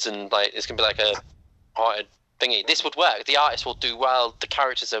in the woods, and like it's going to be like a haunted thingy." This would work. The artist will do well. The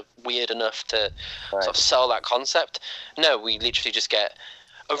characters are weird enough to sort of sell that concept. No, we literally just get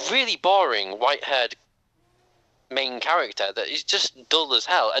a really boring white-haired main character that is just dull as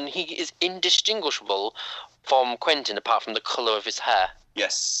hell, and he is indistinguishable from Quentin apart from the color of his hair.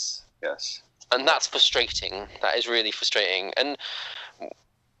 Yes. And that's frustrating. That is really frustrating. And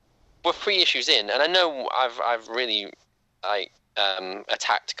we're 3 issues in, and I know I've really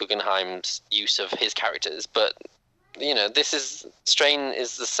attacked Guggenheim's use of his characters, but you know, Strain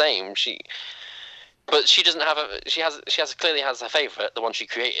is the same. She doesn't have clearly has her favorite, the one she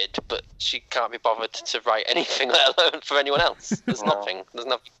created, but she can't be bothered to write anything, let alone for anyone else. There's nothing. There's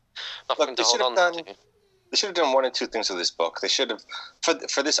nothing Look, to hold on to. They should have done one or two things with this book. They should have,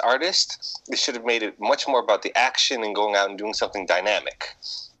 for this artist, they should have made it much more about the action and going out and doing something dynamic.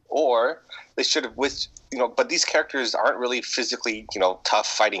 Or they should have, but these characters aren't really physically, tough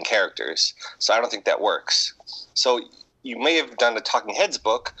fighting characters. So I don't think that works. So you may have done a Talking Heads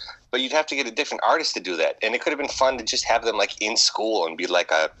book, but you'd have to get a different artist to do that. And it could have been fun to just have them like in school and be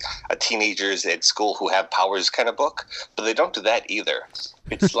like a teenagers at school who have powers kind of book. But they don't do that either.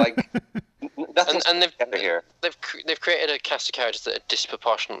 It's like nothing's together here. They've created a cast of characters that are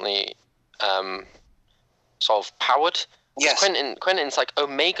disproportionately sort of powered. Yes. Quentin's like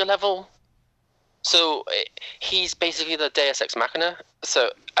Omega level. So he's basically the Deus Ex Machina. So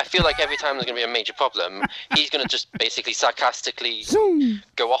I feel like every time there's going to be a major problem, he's going to just basically sarcastically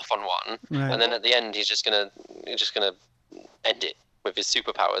go off on one, Right. and then at the end he's just going to end it with his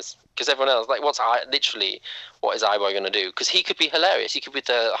superpowers. Because everyone else, like, what is Eye-Boy going to do? Because he could be hilarious. He could be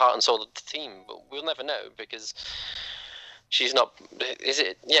the heart and soul of the team, but we'll never know because she's not. Is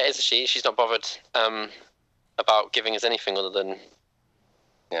it? Yeah, it's a she. She's not bothered about giving us anything other than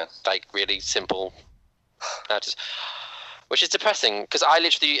like really simple characters, which is depressing because I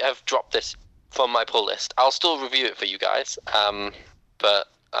literally have dropped this from my pull list. I'll still review it for you guys. But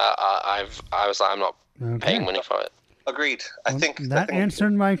I was like, I'm not paying money for it. Agreed. I think that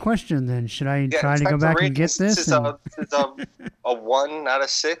answered my question. Then should I try to go back and get this? This is a 1 out of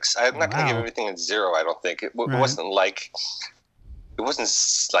 6. I'm not going to give everything a 0. I don't think it wasn't like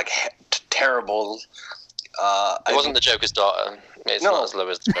terrible. It wasn't the Joker's daughter. It's not as low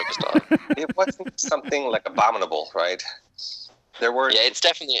as the Joker's daughter. It wasn't something like abominable, right? There were. Yeah, it's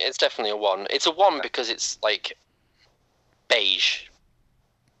definitely a 1. It's a 1 because it's like beige.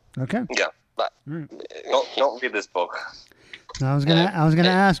 Okay. Yeah. Don't read this book. I was gonna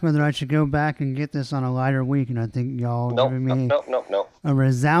ask whether I should go back and get this on a lighter week, and I think y'all giving me a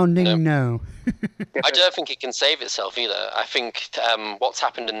resounding no. I don't think it can save itself either. I think what's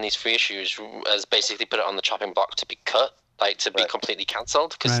happened in these 3 issues has basically put it on the chopping block to be cut, like to be completely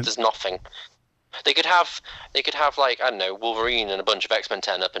cancelled, because there's nothing. They could have like, I don't know, Wolverine and a bunch of X-Men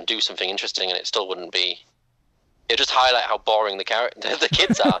turn up and do something interesting, and it still wouldn't be. It just highlight how boring the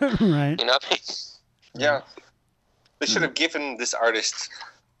kids are. Right. You know? Yeah. They should have given this artist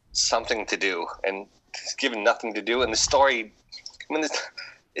something to do, and he's given nothing to do. And the story, I mean,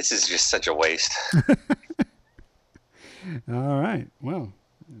 this is just such a waste. All right. Well,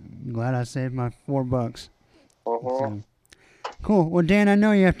 I'm glad I saved my $4. So, cool. Well, Dan, I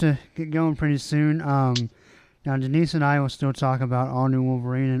know you have to get going pretty soon. Now, Denise and I will still talk about All New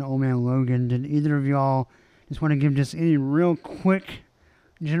Wolverine and Old Man Logan. Did either of y'all just want to give just any real quick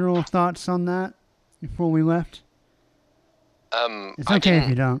general thoughts on that before we left? It's okay if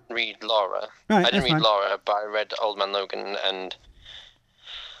you don't. Read Laura. Right, I didn't read fine. Laura, but I read Old Man Logan, and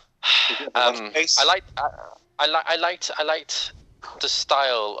I liked the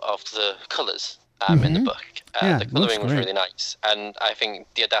style of the colours in the book. The colouring was really nice, and I think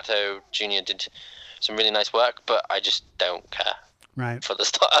Deodato Jr. did some really nice work, but I just don't care. Right. For the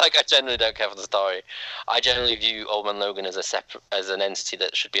story, like I generally don't care for the story. I generally view Old Man Logan as an entity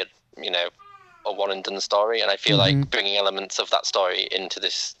that should be a one and done story, and I feel like bringing elements of that story into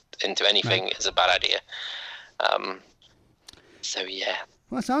anything is a bad idea. So yeah.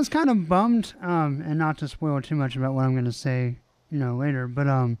 Well, so I was kind of bummed, and not to spoil too much about what I'm going to say, later, but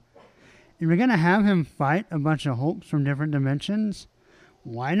if you're going to have him fight a bunch of Hulks from different dimensions,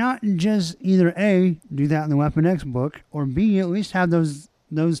 why not just either A, do that in the Weapon X book, or B, at least have those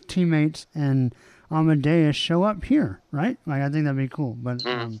teammates and Amadeus show up here, right? Like, I think that'd be cool. But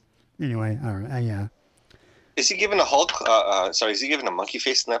anyway, all right, yeah. Is he given a Hulk? Is he given a monkey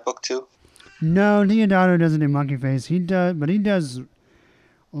face in that book too? No, Deodato doesn't do monkey face. He does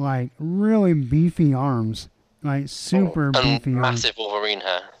like really beefy arms, like super beefy arms. Massive Wolverine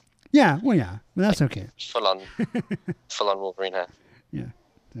hair. Yeah, well, yeah, but that's okay. Full on Wolverine hair. Yeah.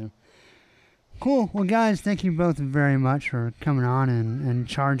 So. Cool. Well, guys, thank you both very much for coming on and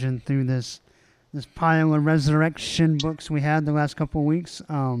charging through this pile of Resurrection books we had the last couple of weeks.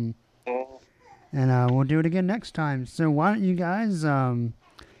 And we'll do it again next time. So why don't you guys go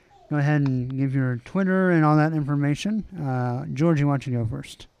ahead and give your Twitter and all that information. Georgie, why don't you go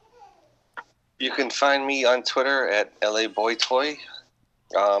first? You can find me on Twitter at LABoyToy.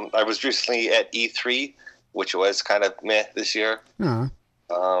 I was recently at E3, which was kind of meh this year.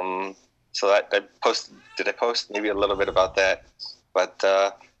 So I posted. Did I post maybe a little bit about that? But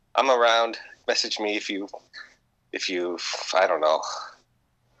I'm around. Message me if you I don't know.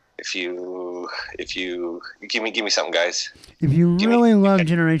 If you give me something, guys. If you really love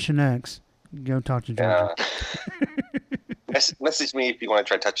Generation X, go talk to Georgie. Message me if you want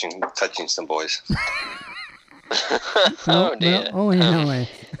to try touching some boys. Oh dear. Well, only in LA.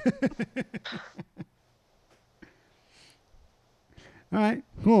 All right,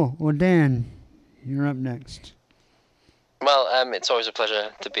 cool. Well, Dan, you're up next. Well, it's always a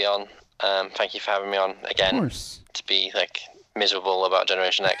pleasure to be on. Thank you for having me on again. Of course. To be miserable about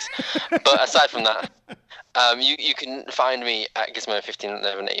Generation X. But aside from that, you can find me at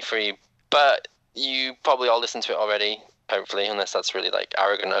Gizmo151183. But you probably all listened to it already, hopefully, unless that's really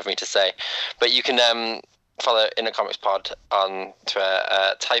arrogant of me to say. But you can follow Inner Comics Pod on Twitter.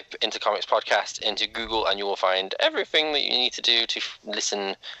 Type Inner Comics Podcast into Google, and you will find everything that you need to do to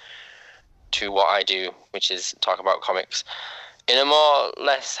listen to what I do, which is talk about comics in a more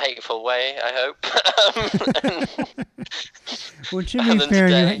less hateful way, I hope. Well, to be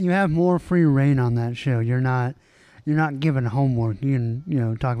fair, you have more free reign on that show. You're not given homework. You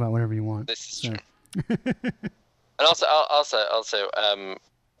can talk about whatever you want. This is true. And also,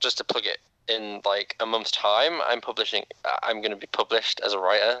 just to plug it in a month's time, I'm going to be published as a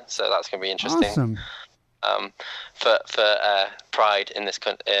writer, so that's going to be interesting. Awesome. For Pride in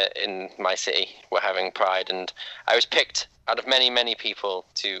my city, we're having Pride, and I was picked out of many, many people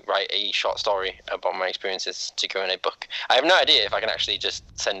to write a short story about my experiences to go in a book. I have no idea if I can actually just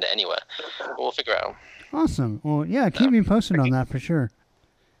send it anywhere. But we'll figure it out. Awesome. Well, yeah, keep me posted on that for sure.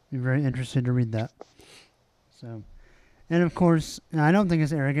 Be very interested to read that. So, and of course, I don't think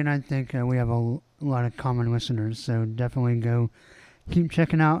it's arrogant. I think we have a lot of common listeners. So definitely go keep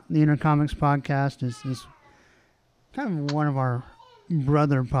checking out the Inner Comics podcast. It's kind of one of our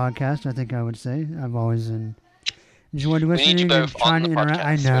brother podcasts, I think I would say. I've always enjoyed listening and trying to interact.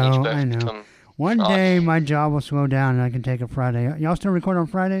 I know. One day my job will slow down and I can take a Friday. Y'all still record on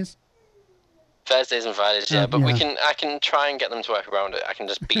Fridays? Thursdays and Fridays, yeah, but I can try and get them to work around it. I can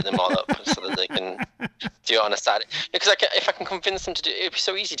just beat them all up so that they can do it on a Saturday. Because if I can convince them to do it, it'd be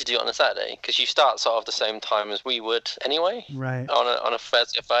so easy to do it on a Saturday because you start sort of the same time as we would anyway. Right. On a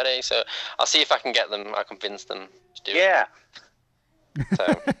Thursday or Friday, so I'll see if I can get them. I'll convince them to do it. Yeah.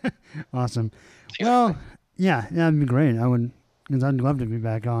 So. Awesome. Well, yeah, that'd be great. Because I'd love to be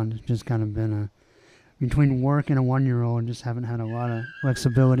back on. It's just kind of been between work and a 1-year-old, just haven't had a lot of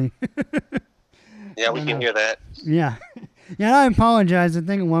flexibility. Yeah, we can hear that. Yeah. Yeah, I apologize. I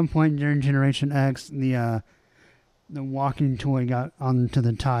think at one point during Generation X, the walking toy got onto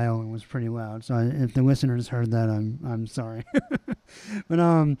the tile and was pretty loud. So if the listeners heard that, I'm sorry.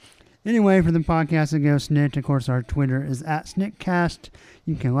 But anyway, for the podcast that goes Snitch, of course, our Twitter is @SnickCast.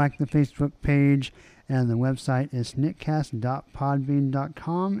 You can like the Facebook page, and the website is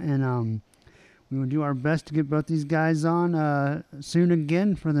snickcast.podbean.com. And we will do our best to get both these guys on soon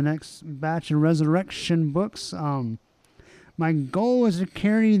again for the next batch of Resurrection books. My goal is to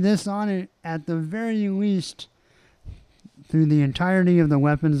carry this on at the very least through the entirety of the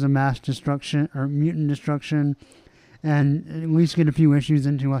Weapons of Mass Destruction or Mutant Destruction, and at least get a few issues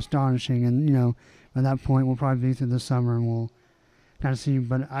into Astonishing. And, by that point, we'll probably be through the summer and we'll kind of see.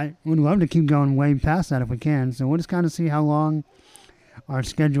 But I would love to keep going way past that if we can. So we'll just kind of see how long our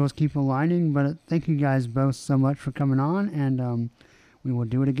schedules keep aligning, but thank you guys both so much for coming on, and we will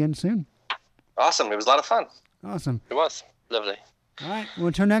do it again soon. Awesome. It was a lot of fun. Awesome. It was. Lovely. All right. Well,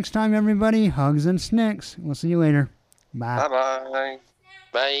 until next time, everybody, hugs and snicks. We'll see you later. Bye. Bye-bye.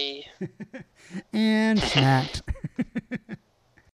 Bye. And snacked.